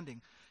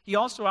understanding. He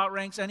also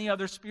outranks any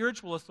other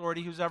spiritual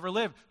authority who's ever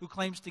lived, who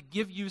claims to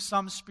give you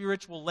some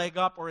spiritual leg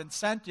up or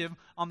incentive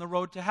on the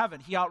road to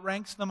heaven. He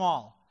outranks them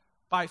all,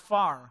 by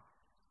far.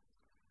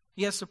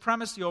 He has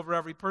supremacy over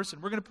every person.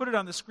 We're going to put it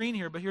on the screen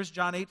here, but here's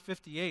John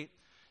 8:58.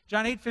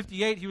 John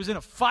 8:58, he was in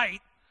a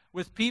fight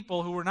with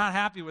people who were not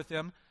happy with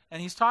him,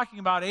 and he's talking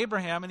about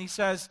Abraham, and he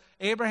says,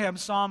 "Abraham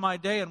saw my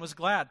day and was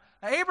glad."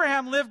 Now,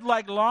 Abraham lived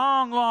like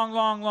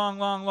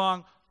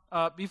long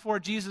before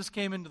Jesus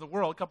came into the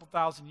world, a couple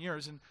thousand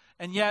years,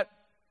 and yet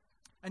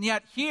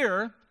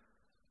here,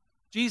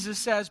 Jesus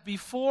says,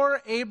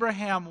 "Before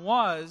Abraham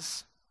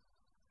was,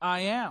 I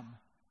am."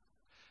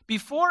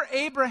 Before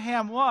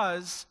Abraham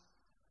was,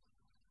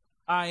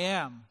 I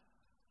am.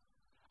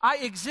 I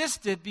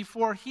existed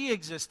before he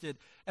existed.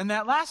 And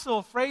that last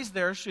little phrase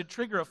there should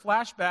trigger a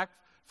flashback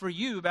for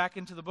you back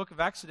into the book of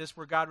Exodus,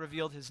 where God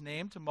revealed his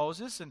name to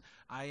Moses, and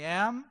 "I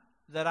am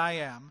that I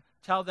am.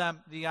 Tell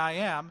them the I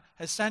am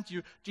has sent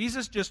you."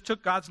 Jesus just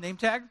took God's name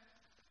tag,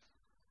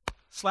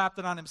 slapped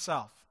it on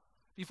himself.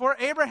 Before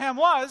Abraham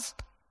was,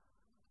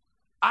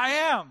 I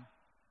am.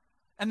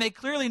 And they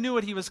clearly knew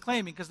what he was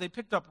claiming, because they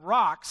picked up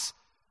rocks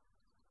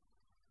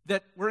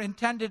that were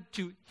intended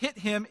to hit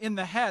him in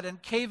the head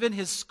and cave in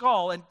his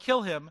skull and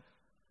kill him.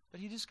 But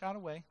he just got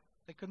away.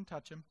 They couldn't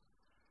touch him.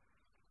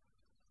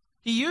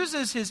 He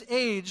uses his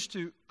age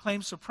to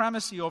claim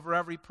supremacy over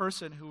every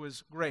person who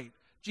is great.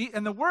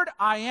 And the word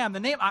I am,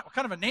 the name, what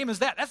kind of a name is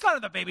that? That's not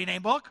in the baby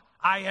name book.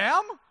 I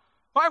am?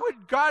 Why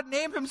would God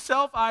name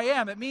himself I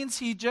am? It means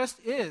he just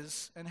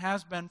is and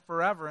has been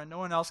forever, and no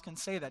one else can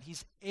say that.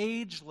 He's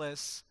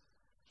ageless.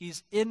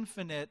 He's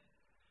infinite.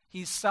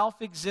 He's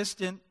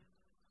self-existent.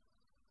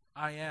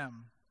 I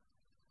am.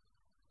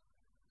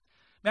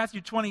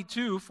 Matthew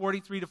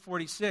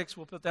 22:43-46,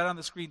 we'll put that on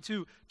the screen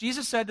too.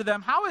 Jesus said to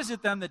them, "How is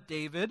it then that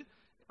David,"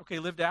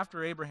 lived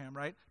after Abraham,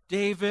 right?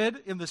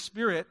 "David in the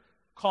Spirit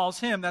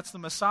calls him," that's the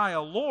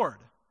Messiah, "Lord,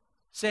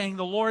 saying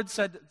the Lord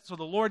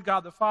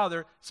God the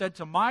Father said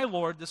to my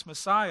Lord, this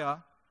Messiah,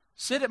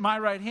 'Sit at my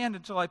right hand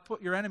until I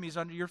put your enemies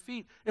under your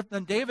feet.' If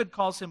then David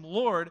calls him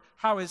Lord,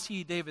 how is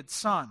he David's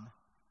son?"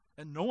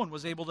 And no one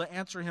was able to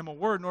answer him a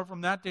word, nor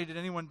from that day did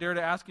anyone dare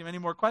to ask him any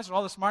more questions.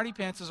 All the smarty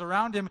pantses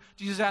around him,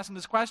 Jesus asked him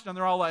this question, and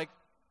they're all like,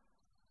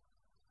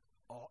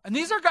 "Oh." And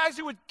these are guys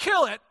who would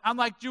kill it on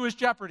like Jewish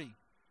Jeopardy,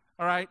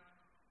 all right?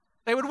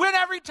 They would win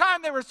every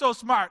time, they were so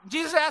smart. And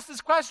Jesus asked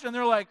this question, and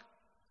they're like,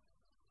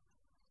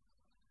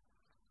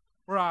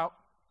 "We're out.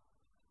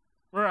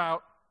 We're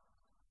out."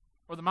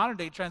 Or the modern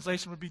day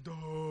translation would be,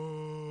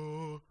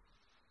 "Duh."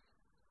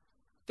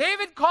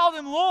 David called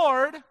him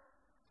Lord.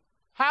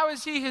 How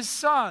is he his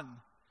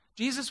son?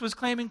 Jesus was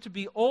claiming to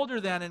be older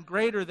than and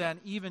greater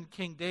than even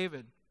King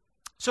David.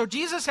 So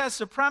Jesus has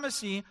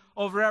supremacy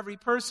over every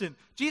person.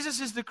 Jesus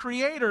is the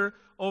creator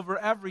over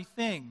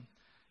everything.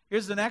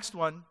 Here's the next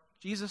one.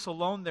 Jesus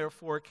alone,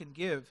 therefore, can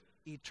give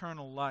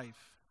eternal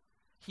life.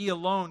 He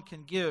alone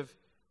can give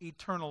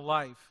eternal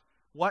life.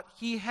 What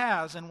he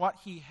has and what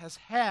he has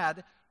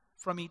had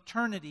from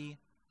eternity,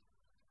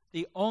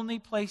 the only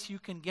place you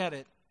can get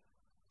it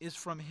is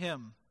from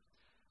him.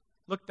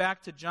 Look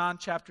back to John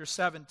chapter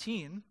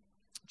 17.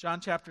 John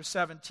chapter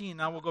 17.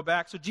 Now we'll go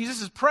back. So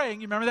Jesus is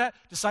praying. You remember that?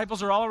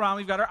 Disciples are all around.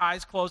 We've got our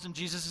eyes closed, and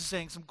Jesus is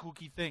saying some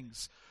kooky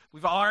things.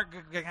 We've all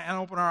can't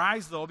open our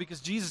eyes, though,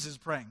 because Jesus is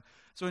praying.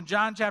 So in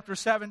John chapter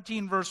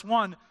 17, verse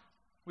 1,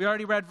 we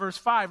already read verse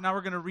 5. Now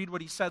we're going to read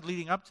what he said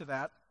leading up to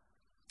that.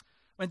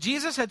 When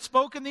Jesus had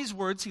spoken these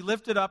words, he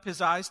lifted up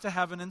his eyes to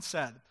heaven and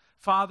said,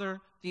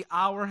 "Father, the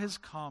hour has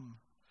come.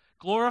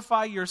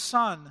 Glorify your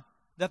Son,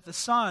 that the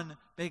Son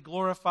may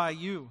glorify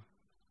you.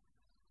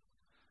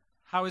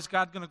 How is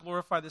God going to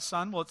glorify the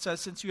Son? Well, it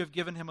says, since you have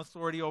given him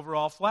authority over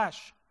all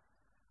flesh.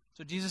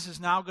 So Jesus is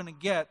now going to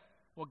get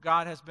what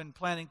God has been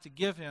planning to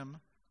give him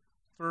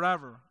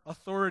forever,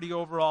 authority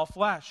over all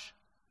flesh.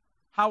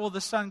 How will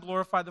the Son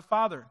glorify the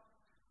Father?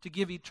 To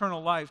give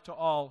eternal life to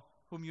all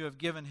whom you have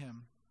given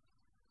him.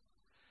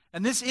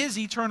 And this is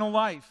eternal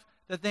life,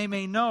 that they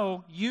may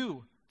know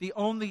you, the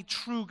only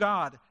true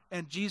God,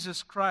 and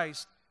Jesus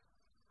Christ,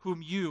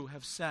 whom you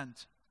have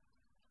sent.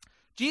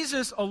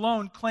 Jesus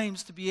alone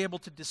claims to be able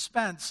to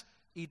dispense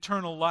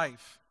eternal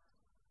life.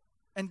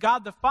 And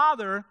God the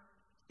Father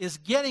is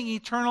getting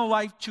eternal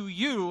life to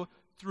you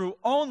through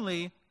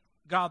only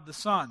God the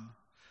Son.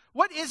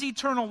 What is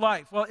eternal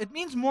life? Well, it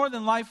means more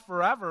than life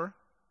forever.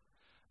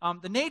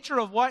 The nature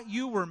of what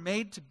you were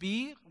made to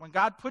be, when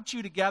God put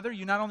you together,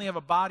 you not only have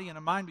a body and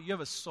a mind, but you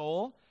have a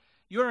soul.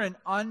 You're an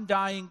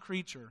undying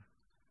creature.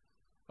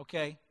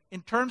 Okay?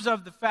 In terms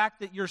of the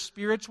fact that you're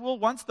spiritual,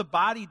 once the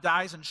body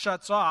dies and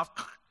shuts off,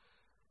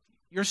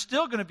 you're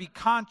still going to be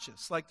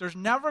conscious. Like, there's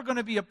never going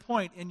to be a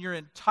point in your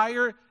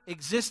entire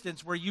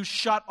existence where you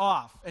shut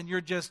off and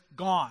you're just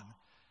gone.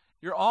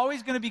 You're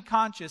always going to be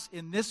conscious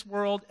in this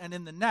world and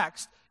in the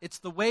next. It's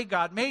the way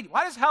God made you.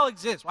 Why does hell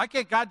exist? Why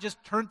can't God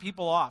just turn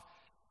people off?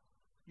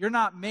 You're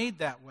not made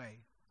that way.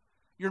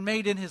 You're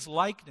made in his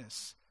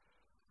likeness.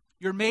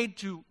 You're made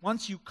to,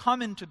 once you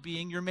come into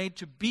being, you're made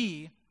to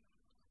be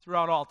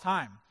throughout all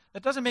time.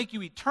 That doesn't make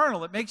you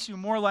eternal. It makes you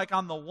more like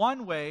on the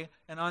one way,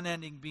 an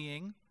unending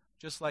being,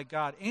 just like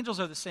God. Angels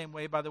are the same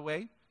way, by the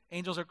way.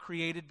 Angels are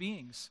created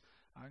beings.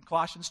 In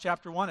Colossians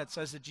chapter 1, it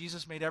says that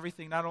Jesus made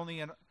everything not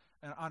only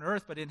on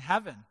earth, but in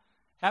heaven.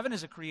 Heaven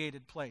is a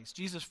created place.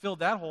 Jesus filled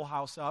that whole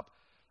house up.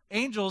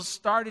 Angels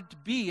started to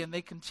be, and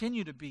they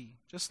continue to be,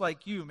 just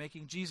like you,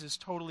 making Jesus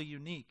totally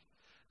unique.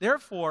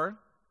 Therefore,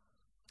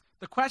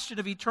 the question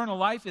of eternal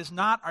life is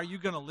not, are you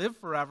going to live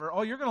forever?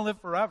 Oh, you're going to live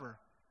forever.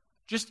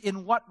 Just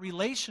in what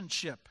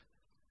relationship?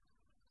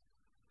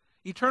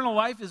 Eternal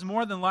life is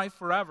more than life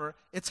forever.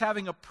 It's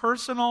having a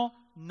personal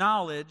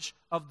knowledge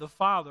of the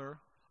Father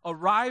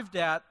arrived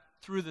at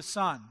through the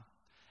Son.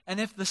 And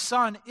if the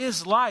Son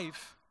is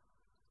life,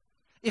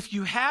 if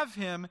you have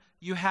him,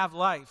 you have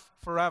life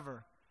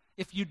forever.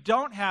 If you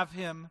don't have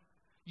him,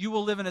 you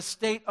will live in a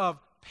state of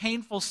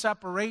painful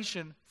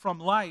separation from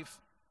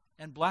life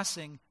and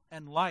blessing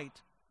and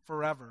light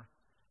forever.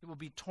 It will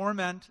be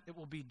torment. It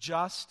will be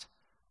just.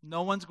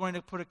 No one's going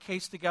to put a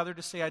case together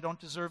to say, I don't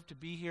deserve to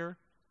be here.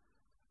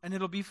 And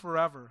it'll be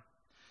forever.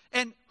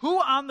 And who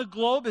on the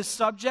globe is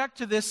subject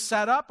to this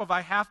setup of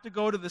I have to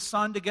go to the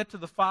Son to get to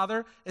the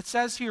Father? It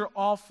says here,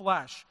 all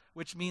flesh,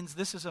 which means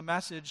this is a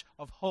message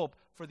of hope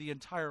for the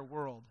entire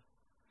world.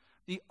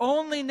 The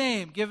only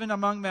name given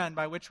among men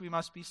by which we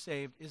must be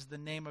saved is the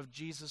name of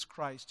Jesus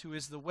Christ, who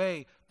is the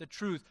way, the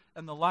truth,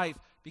 and the life,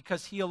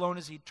 because he alone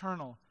is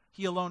eternal.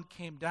 He alone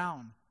came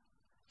down.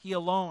 He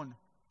alone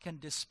can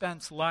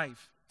dispense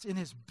life. It's in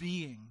his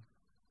being.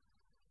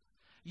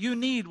 You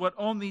need what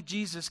only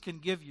Jesus can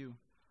give you,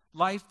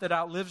 life that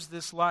outlives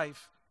this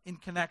life in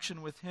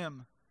connection with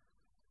him.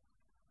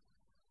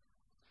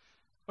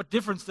 What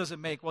difference does it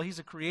make? Well, he's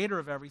a creator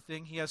of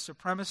everything. He has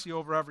supremacy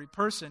over every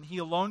person. He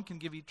alone can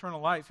give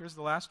eternal life. Here's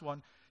the last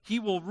one. He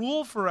will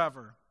rule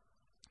forever.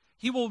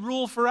 He will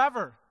rule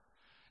forever.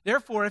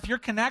 Therefore, if you're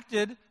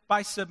connected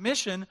by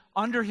submission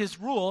under his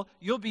rule,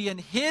 you'll be in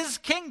his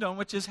kingdom,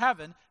 which is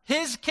heaven,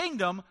 his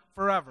kingdom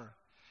forever.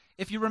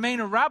 If you remain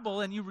a rebel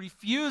and you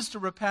refuse to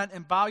repent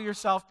and bow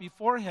yourself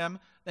before him,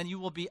 then you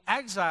will be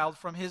exiled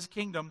from his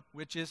kingdom,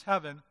 which is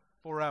heaven,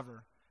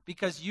 forever.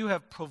 Because you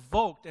have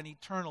provoked an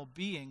eternal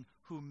being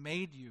who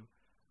made you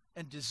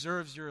and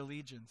deserves your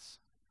allegiance.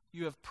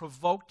 You have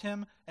provoked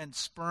him and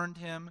spurned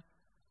him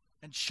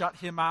and shut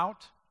him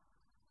out,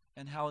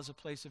 and hell is a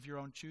place of your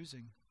own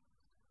choosing.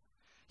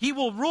 He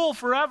will rule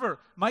forever.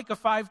 Micah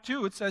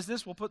 5:2, it says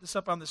this. We'll put this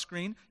up on the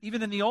screen.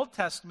 Even in the Old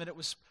Testament,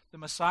 the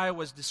Messiah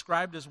was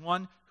described as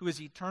one who is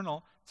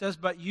eternal. It says,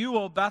 but you,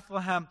 O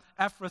Bethlehem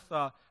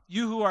Ephrathah,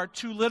 you who are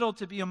too little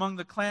to be among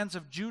the clans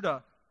of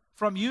Judah,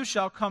 from you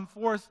shall come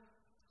forth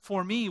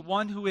for me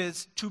one who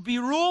is to be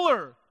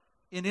ruler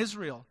in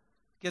Israel.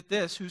 Get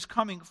this, whose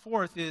coming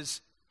forth is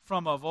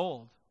from of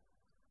old,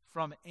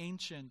 from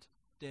ancient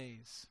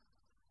days.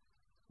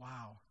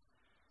 Wow.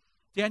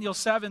 Daniel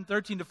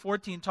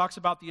 7:13-14 talks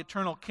about the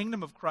eternal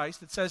kingdom of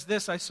Christ. It says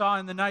this, I saw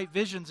in the night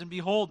visions, and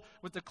behold,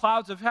 with the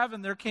clouds of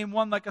heaven there came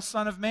one like a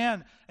son of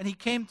man. And he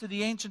came to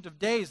the Ancient of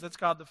Days, that's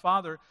God the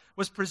Father,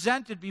 was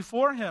presented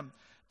before him.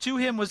 To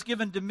him was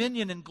given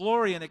dominion and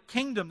glory and a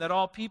kingdom that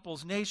all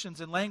peoples, nations,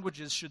 and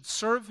languages should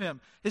serve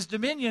him. His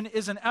dominion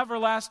is an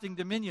everlasting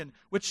dominion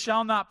which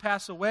shall not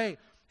pass away.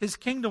 His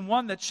kingdom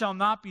one that shall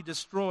not be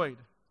destroyed.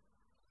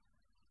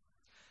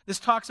 This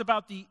talks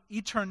about the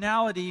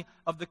eternality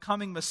of the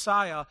coming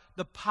Messiah,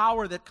 the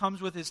power that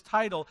comes with his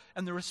title,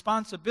 and the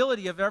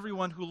responsibility of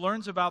everyone who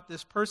learns about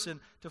this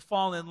person to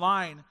fall in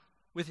line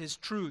with his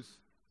truth.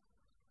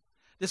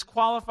 This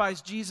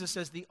qualifies Jesus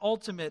as the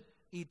ultimate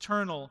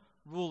eternal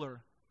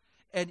ruler.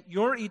 And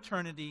your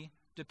eternity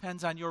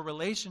depends on your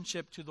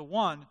relationship to the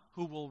one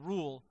who will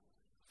rule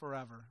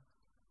forever.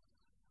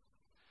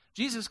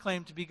 Jesus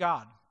claimed to be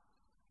God.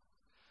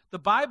 The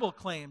Bible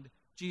claimed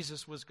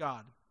Jesus was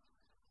God.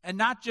 And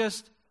not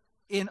just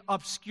in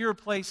obscure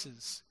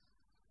places.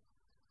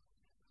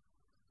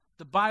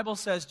 The Bible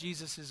says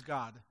Jesus is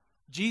God.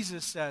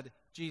 Jesus said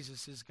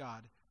Jesus is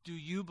God. Do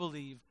you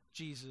believe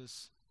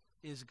Jesus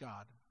is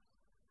God?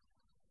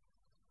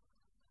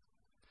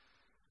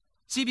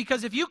 See,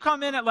 because if you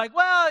come in at like,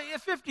 well,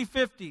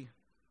 50-50.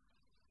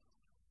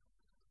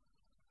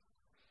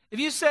 If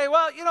you say,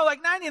 well,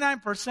 like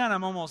 99%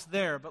 I'm almost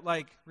there, but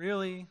like,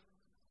 really?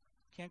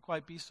 Can't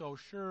quite be so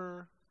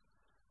sure.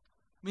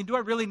 I mean, do I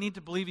really need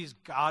to believe he's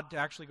God to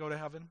actually go to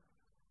heaven?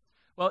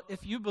 Well,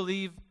 if you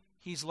believe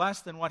he's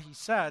less than what he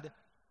said,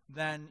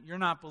 then you're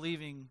not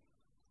believing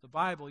the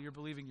Bible, you're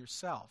believing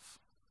yourself.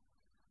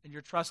 And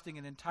you're trusting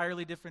an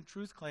entirely different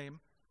truth claim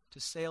to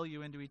sail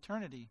you into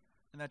eternity.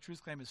 And that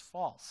truth claim is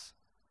false.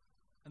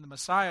 And the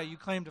Messiah you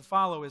claim to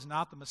follow is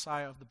not the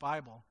Messiah of the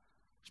Bible,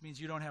 which means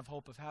you don't have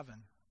hope of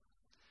heaven.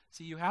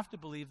 See, you have to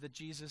believe that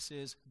Jesus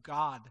is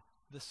God,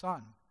 the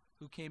Son,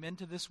 who came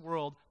into this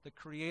world, the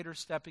Creator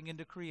stepping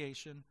into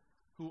creation,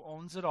 who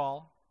owns it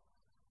all,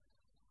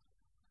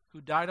 who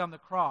died on the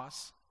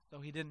cross, though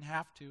he didn't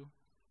have to,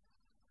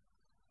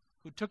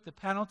 who took the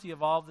penalty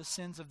of all of the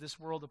sins of this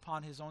world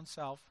upon his own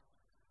self,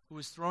 who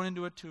was thrown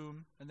into a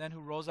tomb, and then who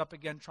rose up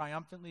again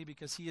triumphantly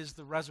because he is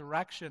the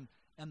resurrection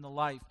and the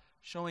life,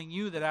 showing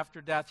you that after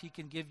death he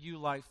can give you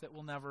life that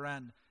will never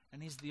end.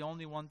 And he's the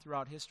only one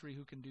throughout history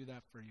who can do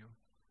that for you.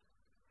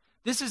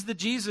 This is the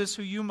Jesus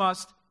who you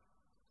must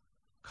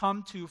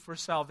come to for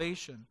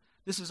salvation.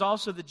 This is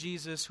also the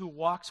Jesus who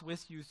walks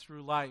with you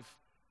through life,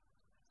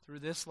 through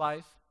this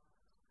life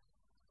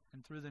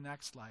and through the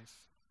next life.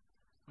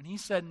 When he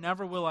said,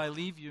 never will I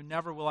leave you,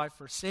 never will I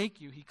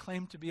forsake you, he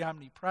claimed to be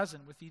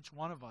omnipresent with each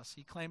one of us.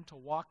 He claimed to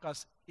walk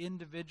us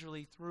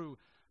individually through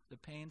the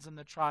pains and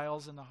the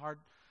trials and the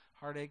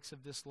heartaches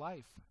of this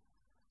life.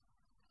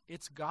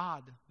 It's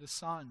God, the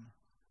Son,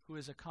 who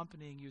is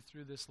accompanying you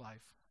through this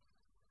life.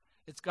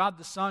 It's God,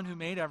 the Son, who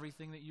made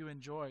everything that you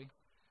enjoy.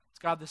 It's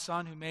God, the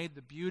Son, who made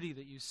the beauty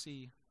that you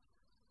see.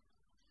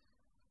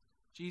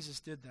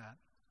 Jesus did that.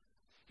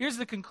 Here's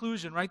the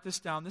conclusion. Write this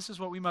down. This is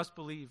what we must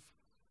believe.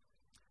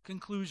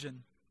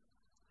 Conclusion.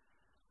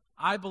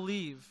 I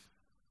believe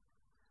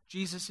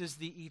Jesus is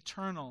the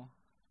eternal,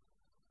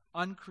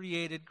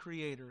 uncreated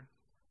Creator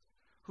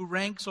who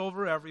ranks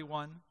over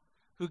everyone,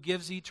 who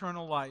gives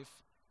eternal life,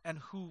 and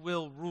who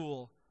will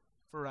rule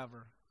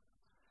forever.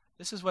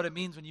 This is what it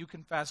means when you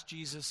confess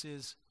Jesus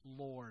is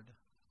Lord.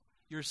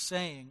 You're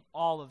saying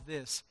all of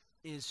this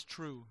is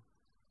true.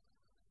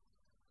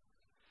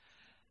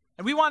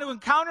 And we want to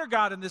encounter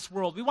God in this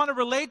world. We want to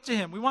relate to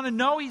him. We want to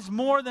know he's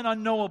more than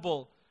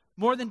unknowable,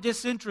 more than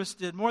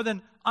disinterested, more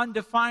than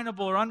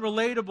undefinable or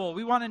unrelatable.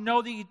 We want to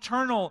know the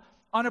eternal,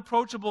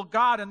 unapproachable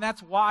God, and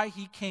that's why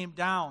he came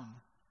down.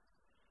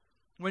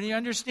 When you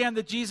understand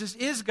that Jesus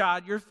is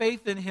God, your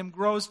faith in him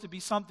grows to be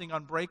something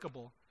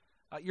unbreakable.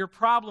 Your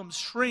problems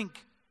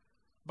shrink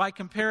by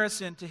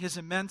comparison to his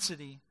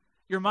immensity.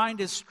 Your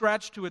mind is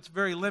stretched to its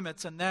very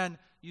limits, and then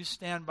you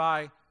stand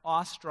by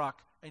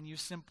awestruck and you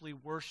simply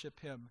worship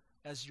him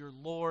as your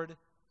Lord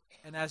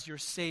and as your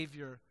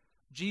Savior,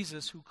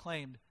 Jesus, who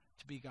claimed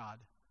to be God.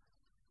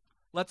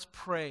 Let's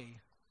pray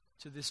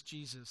to this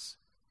Jesus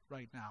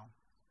right now.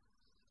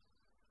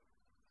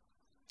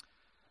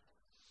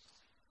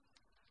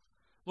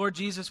 Lord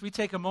Jesus, we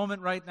take a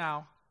moment right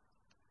now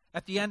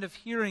at the end of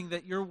hearing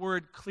that your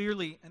word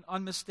clearly and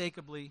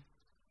unmistakably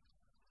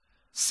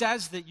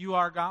says that you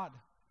are God.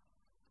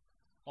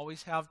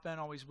 Always have been,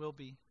 always will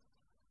be.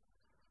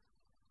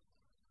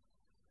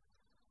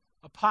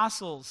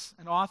 Apostles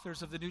and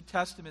authors of the New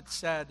Testament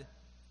said,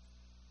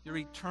 you're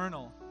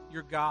eternal,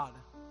 you're God.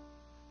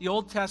 The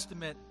Old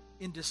Testament,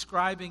 in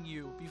describing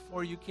you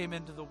before you came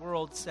into the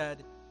world,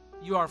 said,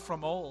 you are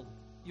from old,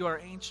 you are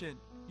ancient,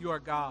 you are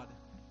God.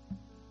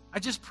 I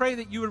just pray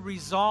that you would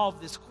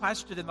resolve this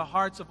question in the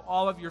hearts of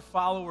all of your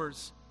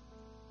followers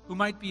who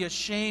might be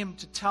ashamed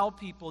to tell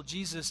people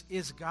Jesus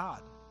is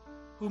God,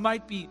 who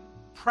might be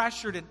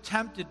pressured and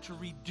tempted to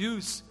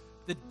reduce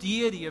the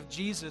deity of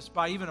Jesus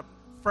by even a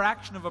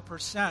fraction of a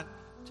percent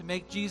to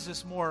make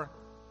Jesus more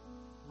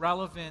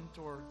relevant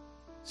or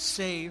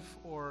safe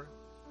or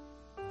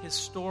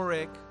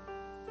historic,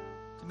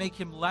 to make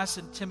him less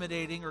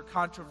intimidating or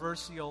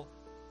controversial.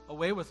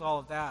 Away with all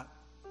of that.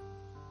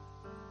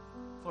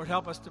 Lord,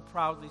 help us to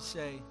proudly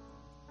say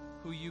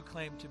who you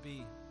claim to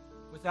be,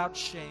 without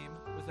shame,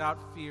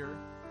 without fear.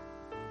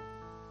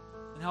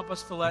 And help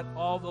us to let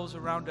all those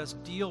around us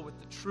deal with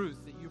the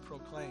truth that you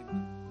proclaim.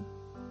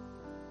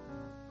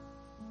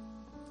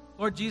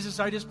 Lord Jesus,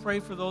 I just pray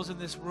for those in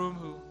this room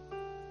who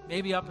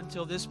maybe up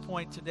until this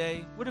point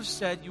today would have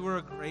said you were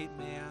a great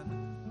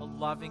man, a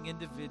loving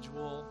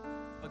individual,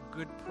 a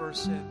good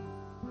person,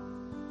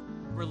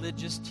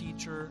 religious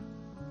teacher,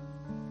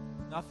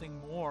 nothing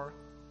more.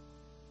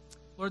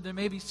 Lord, there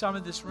may be some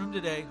in this room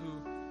today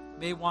who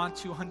may want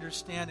to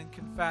understand and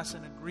confess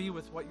and agree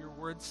with what your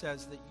word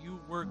says, that you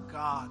were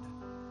God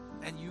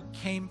and you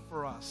came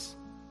for us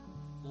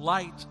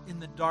light in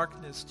the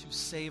darkness to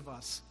save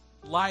us,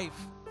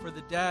 life for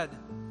the dead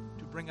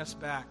to bring us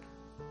back.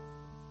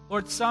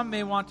 Lord, some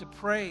may want to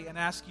pray and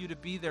ask you to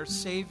be their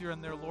Savior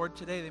and their Lord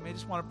today. They may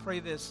just want to pray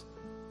this: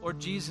 Lord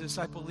Jesus,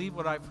 I believe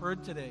what I've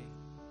heard today.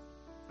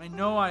 I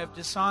know I have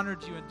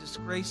dishonored you and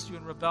disgraced you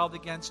and rebelled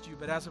against you,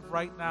 but as of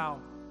right now,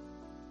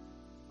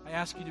 I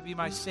ask you to be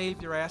my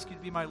Savior. I ask you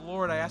to be my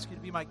Lord. I ask you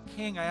to be my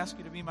King. I ask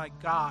you to be my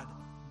God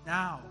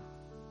now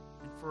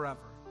and forever.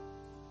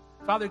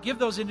 Father, give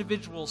those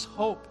individuals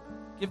hope.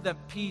 Give them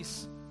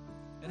peace.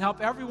 And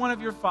help every one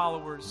of your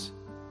followers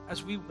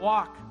as we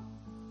walk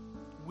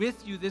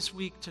with you this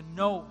week to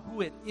know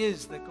who it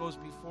is that goes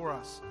before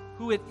us,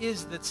 who it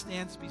is that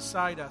stands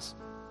beside us,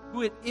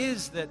 who it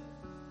is that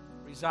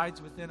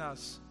resides within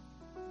us.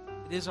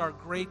 It is our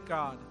great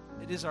God.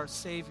 It is our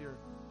Savior,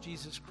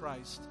 Jesus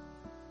Christ.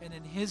 And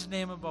in his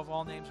name above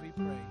all names we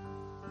pray.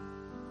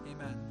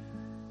 Amen.